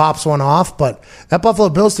Jackson pops one off, but that Buffalo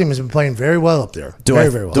Bills team has been playing very well up there.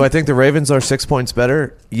 Very well. Do I think the Ravens are 6 points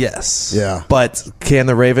better? Yes. Yeah. But can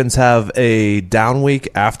the Ravens have a down week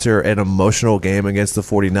after an emotional game against the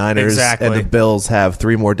 49ers? Exactly. And the Bills have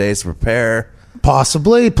 3 more days to prepare?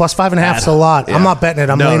 Possibly. Plus 5.5 is a lot. Yeah. I'm not betting it.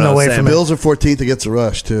 I'm leaning away from it. Bills are 14th against the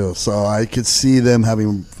rush, too, so I could see them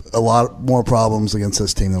having a lot more problems against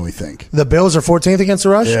this team than we think. The Bills are 14th against the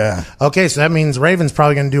rush? Yeah. Okay, so that means Ravens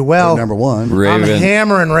probably going to do well. They're number one. I'm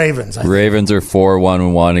hammering Ravens. Ravens are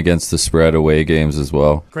 4-1-1 against the spread away games as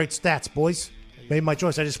well. Great stats, boys. Made my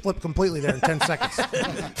choice. I just flipped completely there in 10 seconds.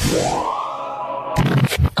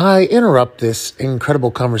 I interrupt this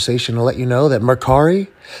incredible conversation to let you know that Mercari,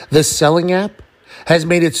 the selling app, has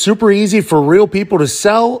made it super easy for real people to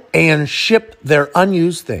sell and ship their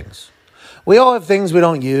unused things. We all have things we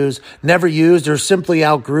don't use, never used, or simply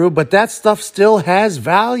outgrew, but that stuff still has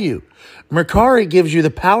value. Mercari gives you the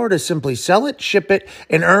power to simply sell it, ship it,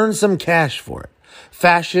 and earn some cash for it.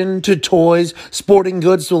 Fashion to toys, sporting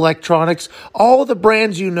goods to electronics, all the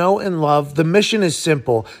brands you know and love, the mission is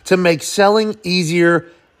simple: to make selling easier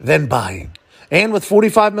than buying. And with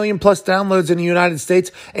 45 million plus downloads in the United States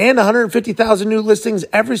and 150,000 new listings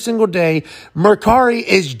every single day, Mercari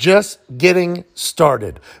is just getting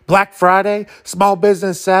started. Black Friday, Small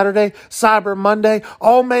Business Saturday, Cyber Monday,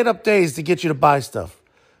 all made up days to get you to buy stuff.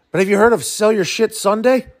 But have you heard of Sell Your Shit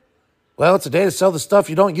Sunday? Well, it's a day to sell the stuff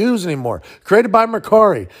you don't use anymore. Created by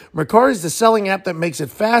Mercari. Mercari is the selling app that makes it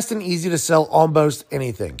fast and easy to sell almost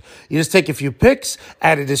anything. You just take a few pics,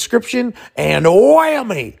 add a description, and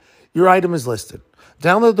whammy! Your item is listed.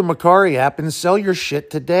 Download the Mercari app and sell your shit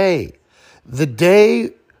today. The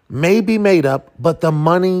day may be made up, but the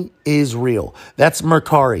money is real. That's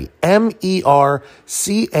Mercari. Mercari.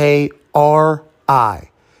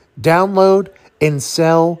 Download and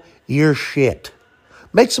sell your shit.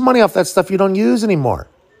 Make some money off that stuff you don't use anymore.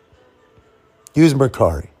 Use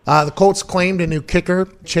Mercari. The Colts claimed a new kicker,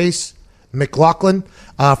 Chase McLaughlin,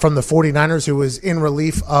 from the 49ers, who was in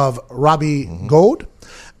relief of Robbie Gould.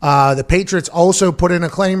 The Patriots also put in a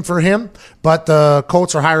claim for him, but the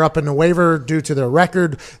Colts are higher up in the waiver due to their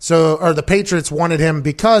record. Or the Patriots wanted him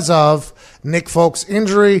because of Nick Folk's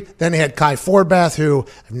injury. Then they had Kai Forbath, who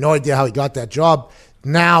I have no idea how he got that job.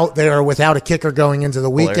 Now they are without a kicker going into the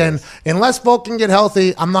weekend. Unless Folk can get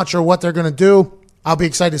healthy, I'm not sure what they're going to do. I'll be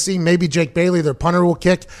excited to see. Maybe Jake Bailey, their punter, will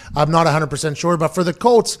kick. I'm not 100% sure. But for the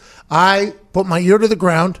Colts, I put my ear to the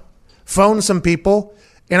ground, phoned some people,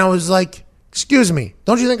 and I was like, excuse me,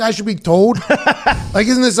 don't you think I should be told? Like,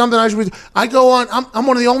 isn't this something I should be? I go on, I'm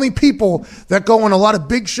one of the only people that go on a lot of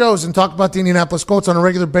big shows and talk about the Indianapolis Colts on a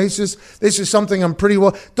regular basis. This is something I'm pretty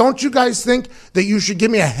well. Don't you guys think that you should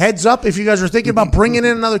give me a heads up if you guys are thinking about bringing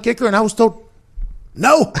in another kicker? And I was told,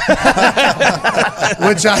 no,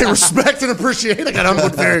 which I respect and appreciate. I got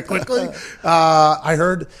humbled very quickly. I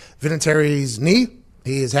heard Vinatieri's knee.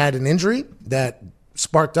 He has had an injury that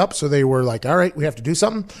sparked up, so they were like, all right, we have to do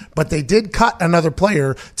something. But they did cut another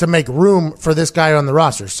player to make room for this guy on the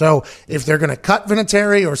roster. So if they're going to cut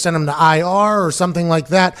Vinatieri or send him to IR or something like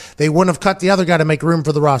that, they wouldn't have cut the other guy to make room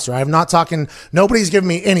for the roster. I'm not talking, nobody's given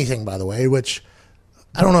me anything, by the way, which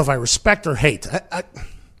I don't know if I respect or hate.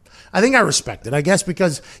 I think I respect it, I guess,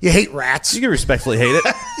 because you hate rats. You can respectfully hate it.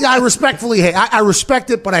 Yeah, I respectfully hate. I respect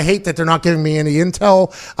it, but I hate that they're not giving me any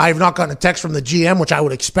intel. I have not gotten a text from the GM, which I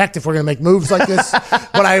would expect if we're going to make moves like this.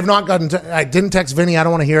 But I have not gotten. I didn't text Vinny. I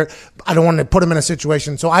don't want to hear it. I don't want to put him in a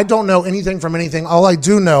situation. So I don't know anything from anything. All I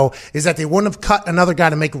do know is that they wouldn't have cut another guy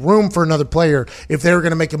to make room for another player if they were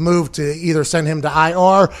going to make a move to either send him to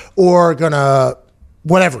IR or going to.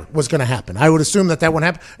 Whatever was going to happen. I would assume that wouldn't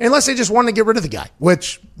happen unless they just wanted to get rid of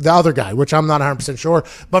the other guy, which I'm not 100% sure.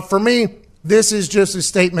 But for me, this is just a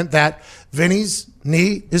statement that Vinny's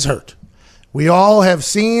knee is hurt. We all have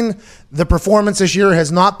seen the performance this year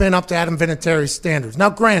has not been up to Adam Vinatieri's standards. Now,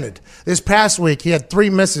 granted, this past week he had 3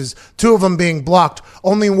 misses, 2 of them being blocked.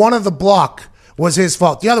 Only one of the block was his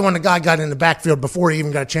fault. The other one, the guy got in the backfield before he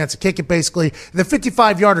even got a chance to kick it, basically. The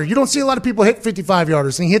 55-yarder, you don't see a lot of people hit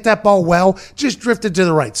 55-yarders, and he hit that ball well, just drifted to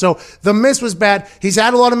the right. So the miss was bad. He's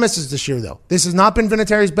had a lot of misses this year, though. This has not been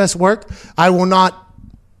Vinatieri's best work. I will not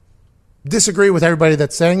disagree with everybody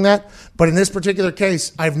that's saying that, but in this particular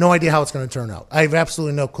case, I have no idea how it's going to turn out. I have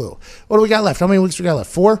absolutely no clue. What do we got left? How many weeks we got left?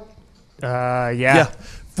 4? Yeah.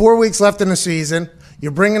 4 weeks left in the season.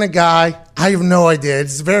 You're bringing a guy. I have no idea.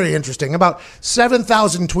 It's very interesting. About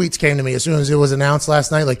 7,000 tweets came to me as soon as it was announced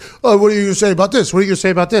last night. Like, oh, what are you going to say about this? What are you going to say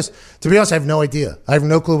about this? To be honest, I have no idea. I have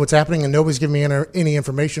no clue what's happening, and nobody's giving me any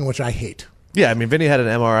information, which I hate. Yeah, I mean, Vinny had an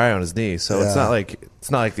MRI on his knee, so it's not like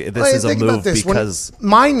this is a move because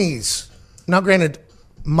my knees. Now, granted,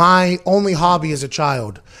 my only hobby as a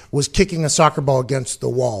child was kicking a soccer ball against the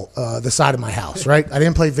wall, the side of my house. Right? I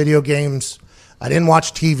didn't play video games. I didn't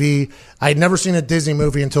watch TV. I had never seen a Disney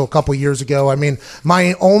movie until a couple years ago. I mean,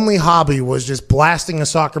 my only hobby was just blasting a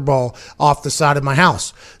soccer ball off the side of my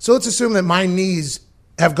house. So let's assume that my knees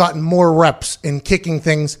have gotten more reps in kicking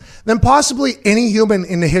things than possibly any human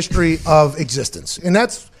in the history of existence. And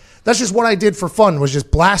that's just what I did for fun, was just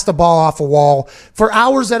blast a ball off a wall for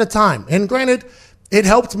hours at a time. And granted, it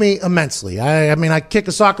helped me immensely. I mean, I kick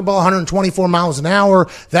a soccer ball 124 miles an hour.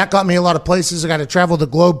 That got me a lot of places. I got to travel the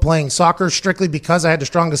globe playing soccer strictly because I had the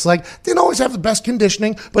strongest leg. Didn't always have the best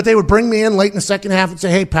conditioning, but they would bring me in late in the second half and say,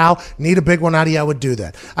 hey, pal, need a big one out of you. I would do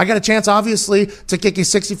that. I got a chance, obviously, to kick a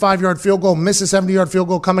 65-yard field goal, miss a 70-yard field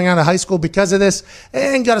goal coming out of high school because of this,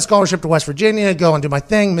 and got a scholarship to West Virginia, go and do my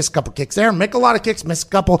thing, miss a couple kicks there, make a lot of kicks, miss a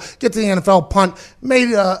couple, get to the NFL, punt,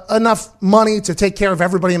 made enough money to take care of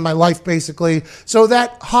everybody in my life, basically. So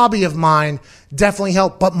that hobby of mine definitely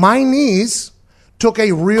helped. But my knees took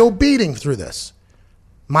a real beating through this.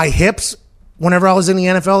 My hips, whenever I was in the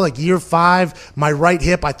NFL, like year 5, my right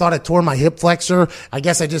hip, I thought I tore my hip flexor. I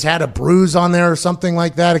guess I just had a bruise on there or something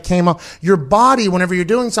like that. It came up. Your body, whenever you're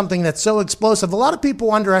doing something that's so explosive, a lot of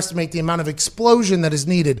people underestimate the amount of explosion that is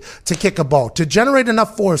needed to kick a ball, to generate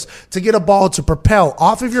enough force to get a ball to propel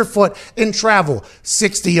off of your foot and travel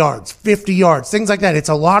 60 yards, 50 yards, things like that. It's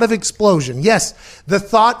a lot of explosion. Yes, the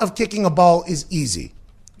thought of kicking a ball is easy.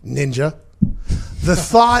 Ninja. The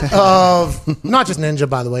thought of, not just Ninja,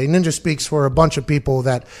 by the way, Ninja speaks for a bunch of people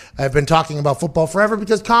that have been talking about football forever,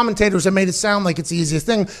 because commentators have made it sound like it's the easiest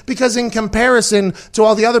thing, because in comparison to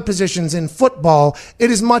all the other positions in football,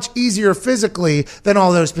 it is much easier physically than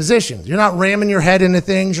all those positions. You're not ramming your head into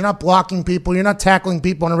things. You're not blocking people. You're not tackling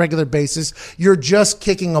people on a regular basis. You're just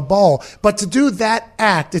kicking a ball. But to do that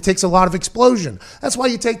act, it takes a lot of explosion. That's why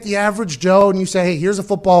you take the average Joe and you say, hey, here's a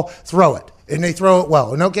football, throw it. And they throw it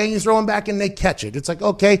well. And okay, you throw them back and they catch it. It's like,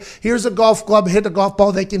 okay, here's a golf club, hit a golf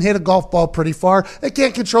ball. They can hit a golf ball pretty far. They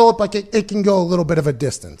can't control it, but it can go a little bit of a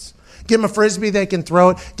distance. Give them a Frisbee, they can throw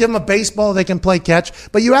it. Give them a baseball, they can play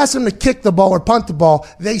catch. But you ask them to kick the ball or punt the ball,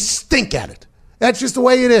 they stink at it. That's just the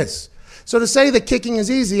way it is. So to say that kicking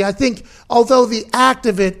is easy, I think although the act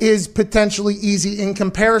of it is potentially easy in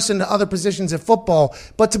comparison to other positions in football,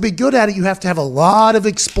 but to be good at it, you have to have a lot of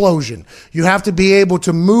explosion. You have to be able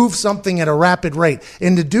to move something at a rapid rate.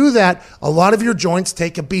 And to do that, a lot of your joints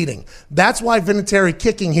take a beating. That's why Vinatieri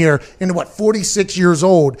kicking here into 46 years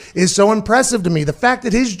old is so impressive to me. The fact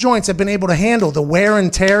that his joints have been able to handle the wear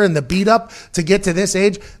and tear and the beat up to get to this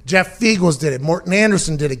age. Jeff Fiegels did it. Morton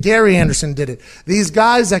Anderson did it. Gary Anderson did it. These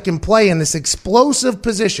guys that can play in this explosive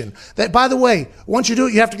position that, by the way, once you do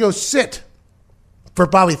it, you have to go sit for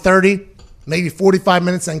probably 30, maybe 45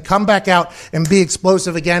 minutes, and come back out and be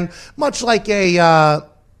explosive again, much like I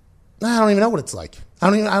don't even know what it's like. I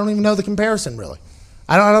don't even know the comparison, really.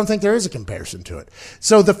 I don't think there is a comparison to it.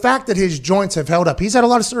 So the fact that his joints have held up, he's had a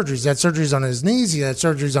lot of surgeries. He's had surgeries on his knees. He had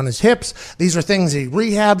surgeries on his hips. These are things he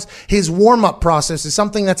rehabs. His warm-up process is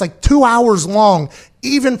something that's like 2 hours long.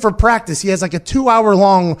 Even for practice, he has like a 2-hour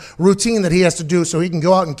long routine that he has to do so he can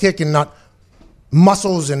go out and kick and not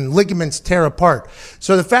muscles and ligaments tear apart.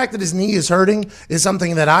 So the fact that his knee is hurting is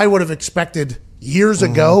something that I would have expected years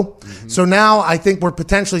ago. So now I think we're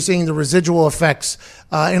potentially seeing the residual effects.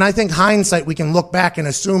 And I think hindsight, we can look back and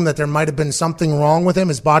assume that there might have been something wrong with him.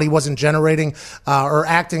 His body wasn't generating or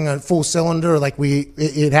acting on full cylinder like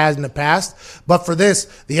it has in the past. But for this,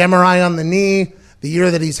 the MRI on the knee, the year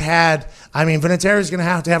that he's had, I mean, Vinatieri's going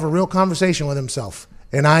to have a real conversation with himself.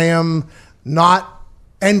 And I am not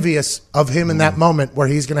envious of him in that moment where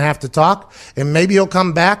he's going to have to talk, and maybe he'll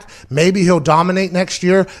come back. Maybe he'll dominate next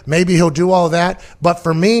year. Maybe he'll do all that. But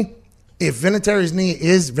for me, if Vinatieri's knee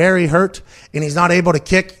is very hurt and he's not able to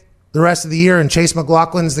kick the rest of the year and Chase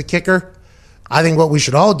McLaughlin's the kicker, I think what we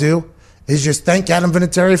should all do is just thank Adam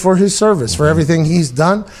Vinatieri for his service, for everything he's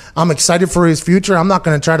done. I'm excited for his future. I'm not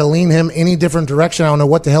going to try to lean him any different direction. I don't know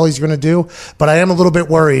what the hell he's going to do, but I am a little bit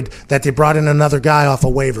worried that they brought in another guy off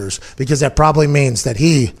of waivers, because that probably means that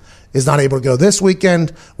he is not able to go this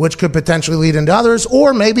weekend, which could potentially lead into others,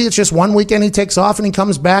 or maybe it's just one weekend he takes off and he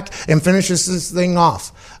comes back and finishes this thing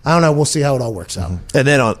off. I don't know. We'll see how it all works out. And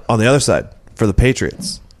then on the other side, for the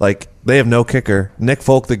Patriots, like, they have no kicker. Nick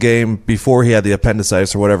Folk, the game before he had the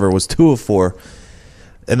appendicitis or whatever, was 2 of 4,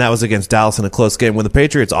 and that was against Dallas in a close game. When the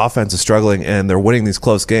Patriots' offense is struggling and they're winning these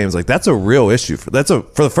close games, like, that's a real issue. For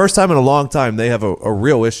the first time in a long time, they have a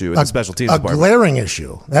real issue in the special teams department. A glaring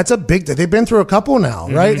issue. That's a big. They've been through a couple now,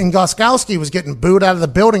 right? And Gostkowski was getting booed out of the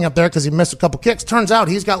building up there because he missed a couple kicks. Turns out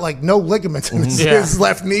he's got like no ligaments in his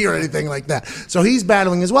left knee or anything like that. So he's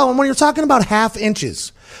battling as well. And when you're talking about half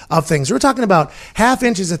inches of things, we're talking about half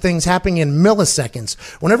inches of things happening in milliseconds.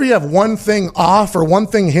 Whenever you have one thing off or one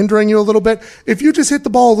thing hindering you a little bit, if you just hit the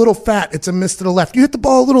ball a little fat, it's a miss to the left. You hit the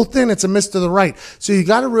ball a little thin, it's a miss to the right. So you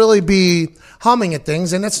got to really be humming at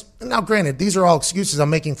things. And that's, now granted, these are all excuses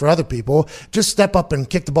I'm making for other people. Just step up and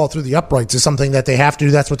kick the ball through the uprights is something that they have to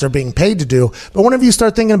do. That's what they're being paid to do. But whenever you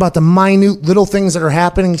start thinking about the minute little things that are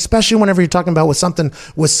happening, especially whenever you're talking about with something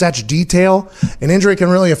with such detail, an injury can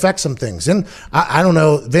really affect some things. And I don't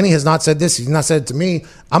know, Vinny has not said this. He's not said it to me.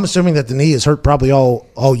 I'm assuming that the knee is hurt probably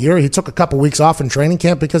all year. He took a couple weeks off in training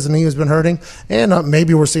camp because the knee has been hurting, and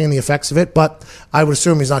maybe we're seeing the effects of it. But I would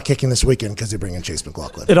assume he's not kicking this weekend because they bring in Chase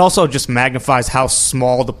McLaughlin. It also just magnifies how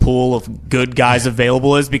small the pool of good guys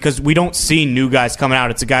available is, because we don't see new guys coming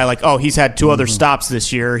out. It's a guy like, oh, he's had 2 other stops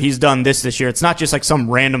this year. He's done this year. It's not just like some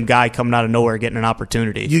random guy coming out of nowhere getting an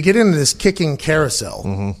opportunity. You get into this kicking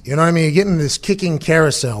carousel. You know what I mean? You get into this kicking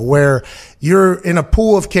carousel where you're in a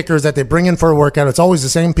pool of kickers that they bring in for a workout. It's always the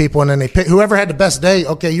same people, and then they pick whoever had the best day.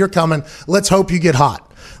 Okay, you're coming. Let's hope you get hot.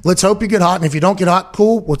 Let's hope you get hot, and if you don't get hot,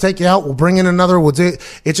 cool, we'll take you out. We'll bring in another.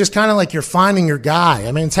 It's just kind of like you're finding your guy.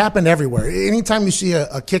 I mean, it's happened everywhere. Anytime you see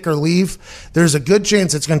a kicker leave, there's a good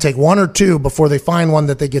chance it's going to take 1 or 2 before they find one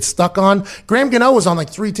that they get stuck on. Graham Gano was on like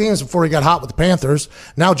 3 teams before he got hot with the Panthers.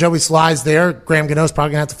 Now Joey Sly's there. Graham Gano's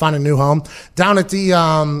probably going to have to find a new home. Down at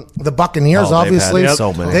the Buccaneers, obviously.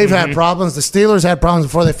 They've had problems. The Steelers had problems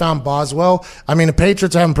before they found Boswell. I mean, the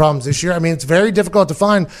Patriots are having problems this year. I mean, it's very difficult to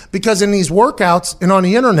find, because in these workouts and on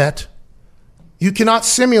the internet, you cannot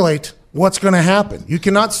simulate what's going to happen. You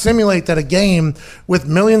cannot simulate that a game with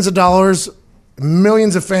millions of dollars,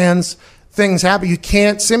 millions of fans, things happen. You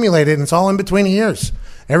can't simulate it, and it's all in between the ears.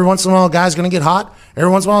 Every once in a while, a guy's going to get hot. Every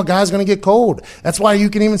once in a while, a guy's going to get cold. That's why you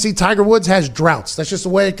can even see Tiger Woods has droughts. That's just the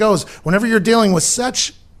way it goes. Whenever you're dealing with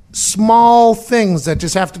such small things that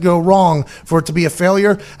just have to go wrong for it to be a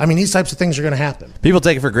failure, I mean, these types of things are going to happen. People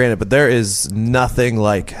take it for granted, but there is nothing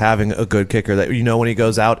like having a good kicker that, you know, when he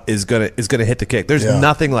goes out is gonna hit the kick. There's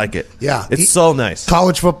nothing like it. Yeah, it's so nice.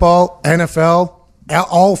 College football, NFL,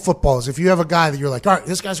 all footballs. If you have a guy that you're like, all right,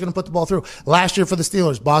 this guy's going to put the ball through. Last year for the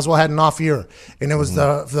Steelers, Boswell had an off year, and it was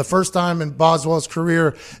the first time in Boswell's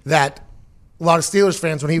career that a lot of Steelers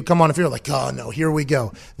fans, when he would come on the field, like, oh, no, here we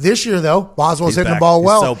go. This year, though, Boswell's hitting the ball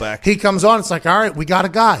well. He's so back. He comes on, it's like, all right, we got a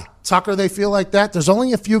guy. Tucker, they feel like that. There's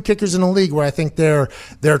only a few kickers in the league where I think their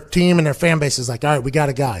team and their fan base is like, all right, we got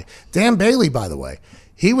a guy. Dan Bailey, by the way,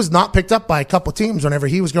 he was not picked up by a couple teams whenever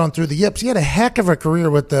he was going through the yips. He had a heck of a career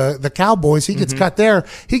with the Cowboys. He gets cut there.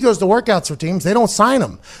 He goes to workouts for teams. They don't sign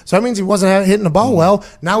him. So that means he wasn't hitting the ball well.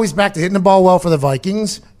 Now he's back to hitting the ball well for the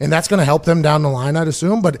Vikings, and that's going to help them down the line, I'd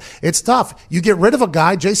assume. But it's tough. You get rid of a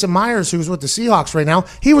guy, Jason Myers, who's with the Seahawks right now.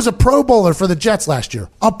 He was a Pro Bowler for the Jets last year.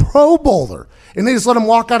 A Pro Bowler. And they just let him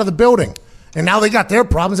walk out of the building. And now they got their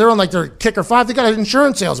problems. They're on like their kicker 5. They got an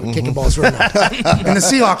insurance salesman kicking balls right now. And the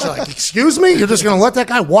Seahawks are like, excuse me? You're just going to let that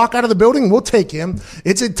guy walk out of the building? We'll take him.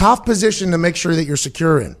 It's a tough position to make sure that you're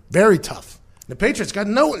secure in. Very tough. The Patriots they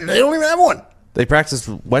don't even have one. They practiced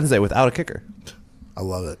Wednesday without a kicker. I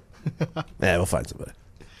love it. Yeah, we'll find somebody.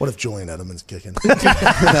 What if Julian Edelman's kicking?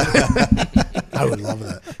 I would love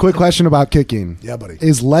that. Quick question about kicking. Yeah, buddy.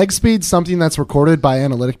 Is leg speed something that's recorded by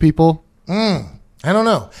analytic people? I don't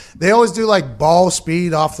know. They always do like ball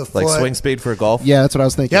speed off the foot. Like swing speed for golf? Yeah, that's what I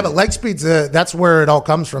was thinking. Yeah, but leg speed's that's where it all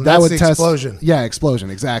comes from. That's the explosion. Yeah,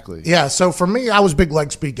 explosion, exactly. Yeah, so for me, I was a big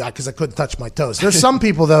leg speed guy because I couldn't touch my toes. There's some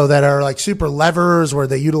people, though, that are like super levers where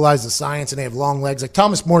they utilize the science and they have long legs. Like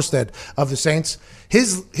Thomas Morstead of the Saints,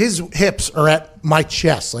 his hips are at my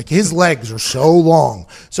chest. Like his legs are so long.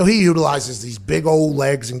 So he utilizes these big old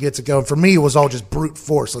legs and gets it going. For me, it was all just brute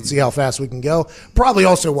force. Let's see how fast we can go. Probably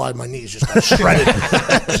also why my knees just got shredded.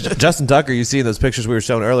 Justin Tucker, you see in those pictures we were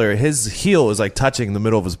showing earlier, his heel is like touching the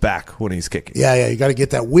middle of his back when he's kicking. Yeah, you got to get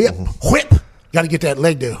that whip. Got to get that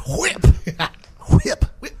leg to whip. Whip.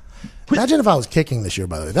 Imagine if I was kicking this year,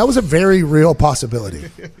 by the way. That was a very real possibility.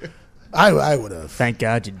 I would have. Thank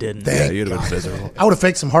God you didn't. Yeah, you'd have been miserable. I would have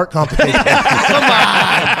faked some heart complications. Come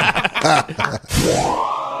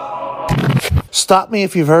on. Stop me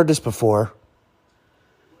if you've heard this before.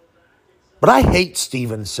 But I hate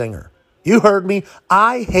Steven Singer. You heard me.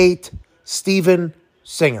 I hate Steven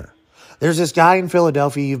Singer. There's this guy in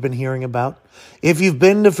Philadelphia you've been hearing about. If you've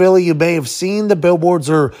been to Philly, you may have seen the billboards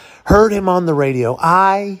or heard him on the radio.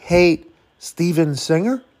 I hate Steven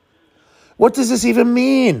Singer. What does this even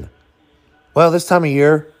mean? Well, this time of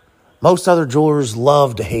year, most other jewelers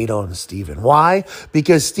love to hate on Steven. Why?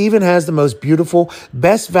 Because Steven has the most beautiful,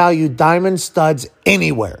 best value diamond studs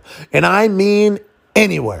anywhere. And I mean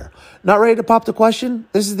anywhere. Not ready to pop the question?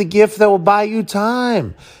 This is the gift that will buy you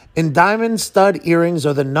time. And diamond stud earrings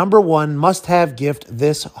are the #1 must-have gift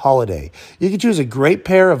this holiday. You can choose a great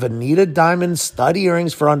pair of Anita diamond stud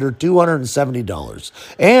earrings for under $270.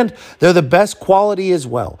 And they're the best quality as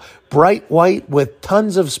well. Bright white with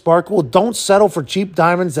tons of sparkle. Don't settle for cheap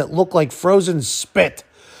diamonds that look like frozen spit.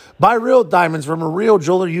 Buy real diamonds from a real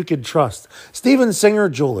jeweler you can trust. Steven Singer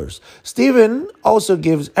Jewelers. Steven also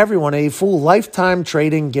gives everyone a full lifetime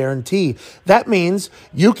trading guarantee. That means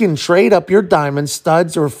you can trade up your diamond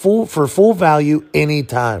studs or for full value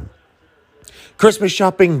anytime. Christmas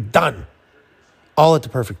shopping done. All at the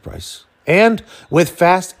perfect price. And with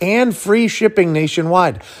fast and free shipping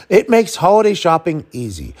nationwide. It makes holiday shopping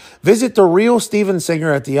easy. Visit the real Steven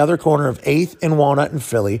Singer at the other corner of 8th and Walnut in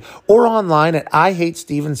Philly or online at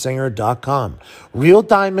IHateStevenSinger.com. Real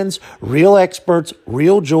diamonds, real experts,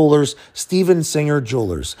 real jewelers, Steven Singer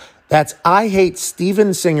Jewelers. That's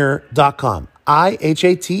IHateStevenSinger.com.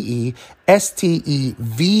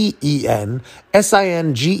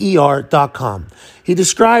 IHateStevenSinger.com. He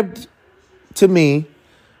described to me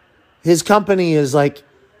his company is like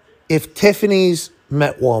if Tiffany's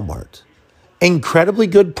met Walmart. Incredibly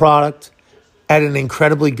good product at an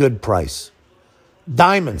incredibly good price.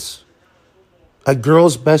 Diamonds, a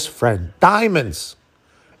girl's best friend. Diamonds,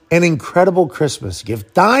 an incredible Christmas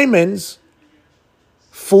gift. Diamonds,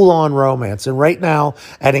 full-on romance. And right now,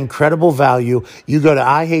 at incredible value, you go to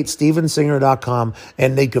IHateStevenSinger.com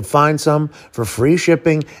and they could find some for free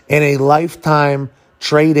shipping and a lifetime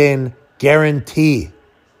trade-in guarantee.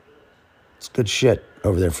 It's good shit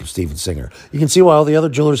over there from Steven Singer. You can see why all the other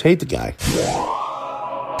jewelers hate the guy.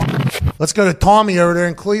 Let's go to Tommy over there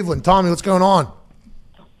in Cleveland. Tommy, what's going on?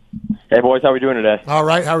 Hey, boys. How we doing today? All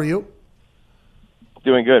right. How are you?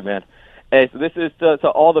 Doing good, man. Hey, so this is to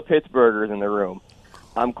all the Pittsburghers in the room.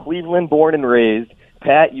 I'm Cleveland born and raised.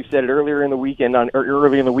 Pat, you said it earlier in the week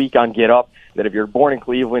on Get Up that if you're born in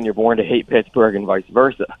Cleveland, you're born to hate Pittsburgh and vice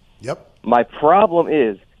versa. Yep. My problem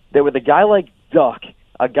is that with a guy like Duck,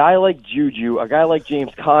 a guy like Juju, a guy like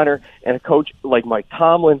James Conner, and a coach like Mike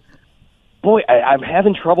Tomlin, boy, I'm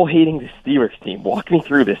having trouble hating the Steelers team. Walk me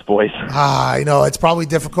through this, boys. I know. It's probably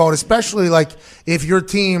difficult, especially like if your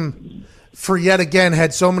team, for yet again,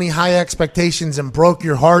 had so many high expectations and broke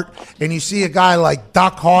your heart, and you see a guy like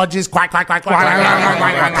Doc Hodges come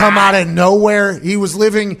out of nowhere. He was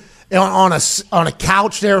living on a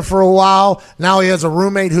couch there for a while. Now he has a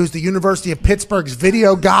roommate who's the University of Pittsburgh's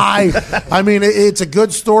video guy. I mean, it's a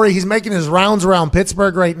good story. He's making his rounds around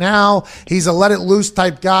Pittsburgh right now. He's a let it loose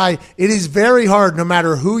type guy. It is very hard, no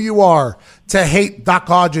matter who you are, to hate Doc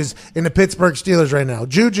Hodges in the Pittsburgh Steelers right now.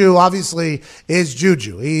 Juju, obviously, is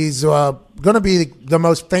Juju. He's going to be the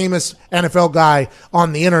most famous NFL guy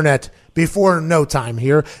on the internet before no time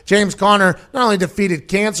here. James Conner not only defeated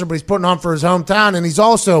cancer, but he's putting on for his hometown, and he's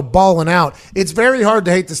also balling out. It's very hard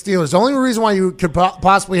to hate the Steelers. The only reason why you could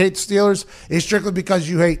possibly hate the Steelers is strictly because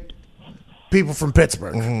you hate people from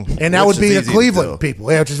Pittsburgh. And that Which would be is the easy to Cleveland do. people,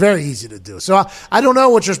 which is very easy to do. So I don't know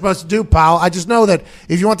what you're supposed to do, pal. I just know that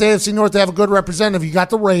if you want the AFC North to have a good representative, you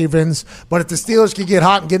got the Ravens. But if the Steelers can get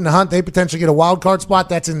hot and get in the hunt, they potentially get a wild card spot.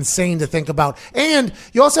 That's insane to think about. And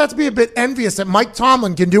you also have to be a bit envious that Mike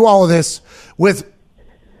Tomlin can do all of this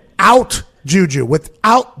without Juju,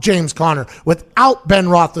 without James Conner, without Ben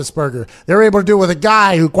Roethlisberger. They're able to do it with a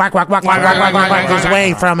guy who quack goes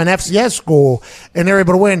away from an FCS school, and they're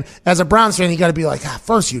able to win. As a Browns fan, you got to be like,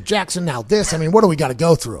 first Hugh Jackson, now this. I mean, what do we got to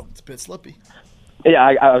go through? It's a bit slippy. Yeah,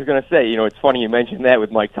 I was going to say, it's funny you mentioned that with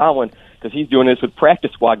Mike Tomlin because he's doing this with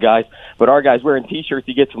practice squad guys, but our guy's wearing T-shirts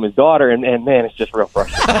he gets from his daughter, and man, it's just real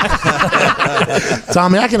frustrating.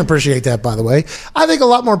 Tommy, I can appreciate that, by the way. I think a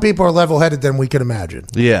lot more people are level-headed than we could imagine.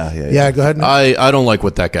 Yeah. Go ahead. Nick. I don't like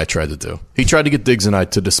what that guy tried to do. He tried to get Diggs and I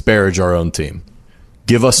to disparage our own team.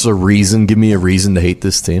 Give me a reason to hate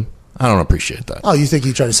this team. I don't appreciate that. Oh, you think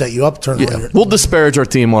he tried to set you up? We'll disparage our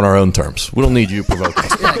team on our own terms. We don't need you provoking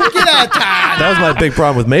us. That was my big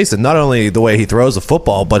problem with Mason. Not only the way he throws a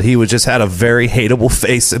football, but he just had a very hateable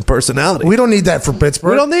face and personality. We don't need that for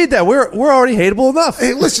Pittsburgh. We don't need that. We're already hateable enough.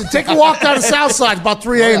 Hey, listen, take a walk down the south side about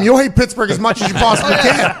 3 a.m. You'll hate Pittsburgh as much as you possibly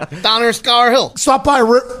can. Down near Scholar Hill. Stop by.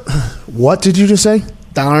 What did you just say?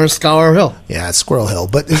 Down near Scholar Hill. Yeah, it's Squirrel Hill.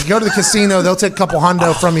 But if you go to the casino, they'll take a couple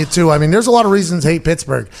hundo from you, too. I mean, there's a lot of reasons to hate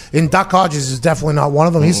Pittsburgh. And Duck Hodges is definitely not one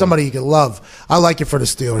of them. He's somebody you can love. I like it for the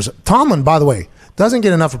Steelers. Tomlin, by the way, doesn't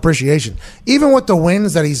get enough appreciation. Even with the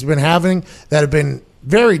wins that he's been having that have been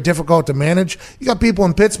very difficult to manage, you got people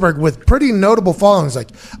in Pittsburgh with pretty notable followings. Like,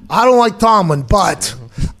 I don't like Tomlin, but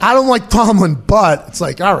it's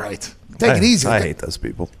like, all right, take it easy. I hate those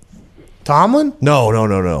people. Tomlin?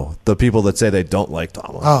 No. The people that say they don't like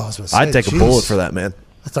Tomlin. Oh, I was gonna say, I'd take a bullet for that man.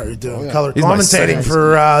 I thought you were doing color He's my commentating second-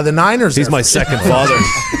 for the Niners. He's my second father.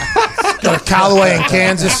 Got a Callaway in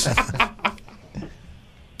Kansas.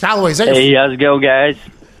 Callaway's that Hey, how's it going, guys?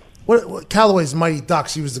 what Callaway's Mighty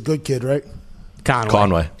Ducks. He was the good kid, right?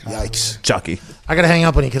 Conway. Yikes. Chucky. I got to hang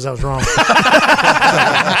up on you because I was wrong.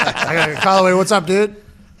 Callaway, what's up, dude?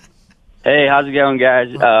 Hey, how's it going,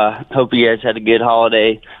 guys? Hope you guys had a good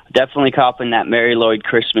holiday. Definitely copping that Mary Lloyd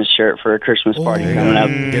Christmas shirt for a Christmas party coming up.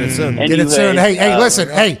 Get it soon. Get it soon. Hey, listen.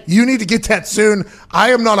 Hey, you need to get that soon.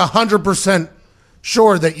 I am not 100%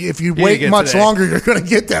 sure that if you wait much longer, you're going to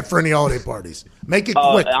get that for any holiday parties. Make it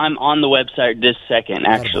quick. I'm on the website this second,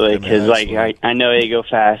 actually, because I know they go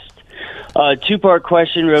fast. Two-part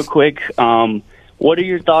question real quick. What are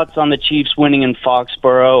your thoughts on the Chiefs winning in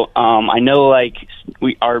Foxborough? I know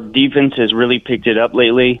our defense has really picked it up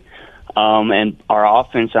lately, and our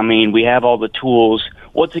offense, I mean, we have all the tools.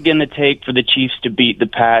 What's it going to take for the Chiefs to beat the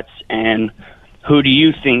Pats, and who do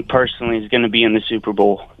you think personally is going to be in the Super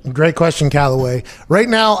Bowl? Great question, Callaway. Right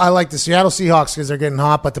now, I like the Seattle Seahawks because they're getting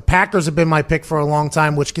hot, but the Packers have been my pick for a long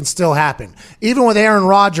time, which can still happen. Even with Aaron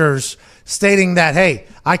Rodgers stating that, hey,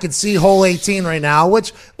 I could see hole 18 right now,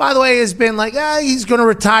 which, by the way, has been like, he's going to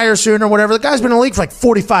retire soon or whatever. The guy's been in the league for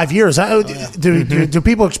 45 years. Do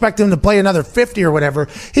people expect him to play another 50 or whatever?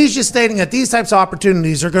 He's just stating that these types of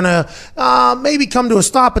opportunities are going to maybe come to a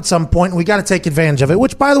stop at some point, and we got to take advantage of it,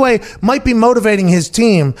 which, by the way, might be motivating his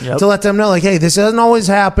team to let them know, hey, this doesn't always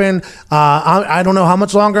happen. I don't know how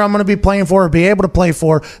much longer I'm going to be playing for or be able to play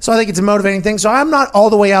for. So I think it's a motivating thing. So I'm not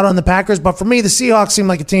all the way out on the Packers, but for me, the Seahawks seem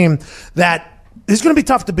like a team that is going to be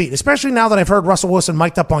tough to beat, especially now that I've heard Russell Wilson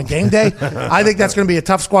mic'd up on game day. I think that's going to be a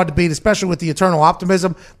tough squad to beat, especially with the eternal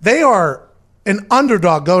optimism. They are an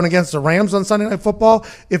underdog going against the Rams on Sunday Night Football.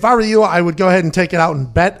 If I were you, I would go ahead and take it out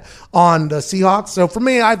and bet on the Seahawks. So for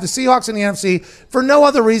me, I have the Seahawks in the NFC for no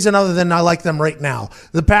other reason other than I like them right now.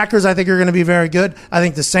 The Packers, I think, are going to be very good. I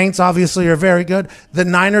think the Saints, obviously, are very good. The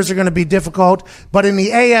Niners are going to be difficult. But in the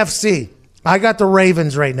AFC, I got the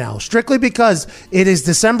Ravens right now, strictly because it is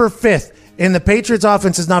December 5th, and the Patriots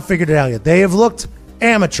offense has not figured it out yet. They have looked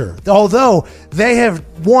amateur, although they have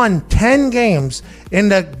won 10 games. In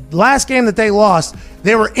the last game that they lost,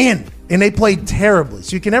 they were in, and they played terribly.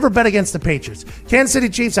 So you can never bet against the Patriots. Kansas City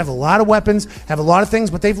Chiefs have a lot of weapons, have a lot of things,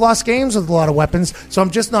 but they've lost games with a lot of weapons, so I'm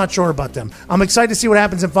just not sure about them. I'm excited to see what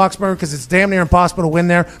happens in Foxborough because it's damn near impossible to win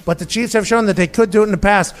there, but the Chiefs have shown that they could do it in the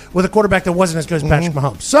past with a quarterback that wasn't as good as Patrick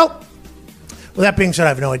Mahomes. So, with that being said, I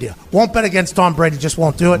have no idea. Won't bet against Tom Brady, just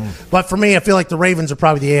won't do it. But for me, I feel like the Ravens are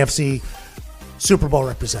probably the AFC Super Bowl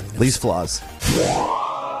representatives. Least flaws.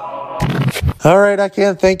 All right, I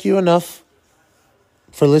can't thank you enough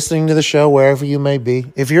for listening to the show wherever you may be.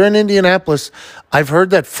 If you're in Indianapolis, I've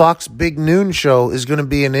heard that Fox Big Noon show is going to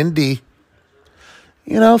be in Indy.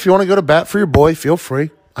 You know, if you want to go to bat for your boy, feel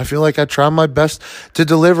free. I feel like I try my best to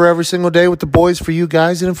deliver every single day with the boys for you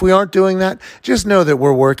guys. And if we aren't doing that, just know that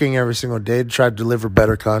we're working every single day to try to deliver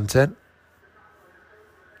better content.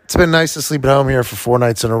 It's been nice to sleep at home here for 4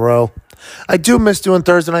 nights in a row. I do miss doing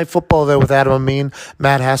Thursday Night Football, though, with Adam Amin,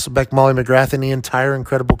 Matt Hasselbeck, Molly McGrath, and the entire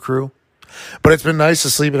incredible crew. But it's been nice to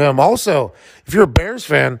sleep at home. Also, if you're a Bears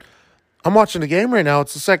fan, I'm watching the game right now.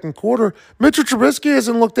 It's the second quarter. Mitchell Trubisky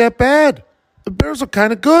hasn't looked that bad. The Bears are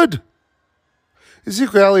kind of good.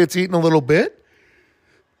 Ezekiel Elliott's eating a little bit.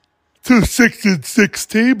 2 6-6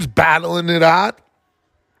 teams battling it out.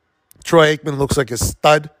 Troy Aikman looks like a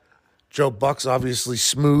stud. Joe Buck's obviously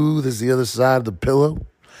smooth as the other side of the pillow.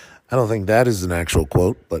 I don't think that is an actual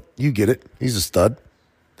quote, but you get it. He's a stud.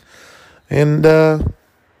 And I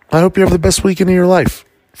hope you have the best weekend of your life.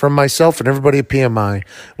 From myself and everybody at PMI,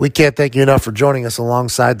 we can't thank you enough for joining us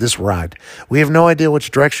alongside this ride. We have no idea which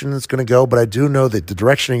direction it's going to go, but I do know that the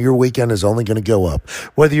direction of your weekend is only going to go up.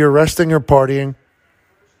 Whether you're resting or partying,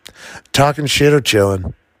 talking shit or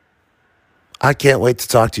chilling, I can't wait to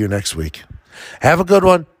talk to you next week. Have a good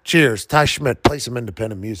one. Cheers. Ty Schmidt, play some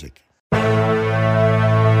independent music.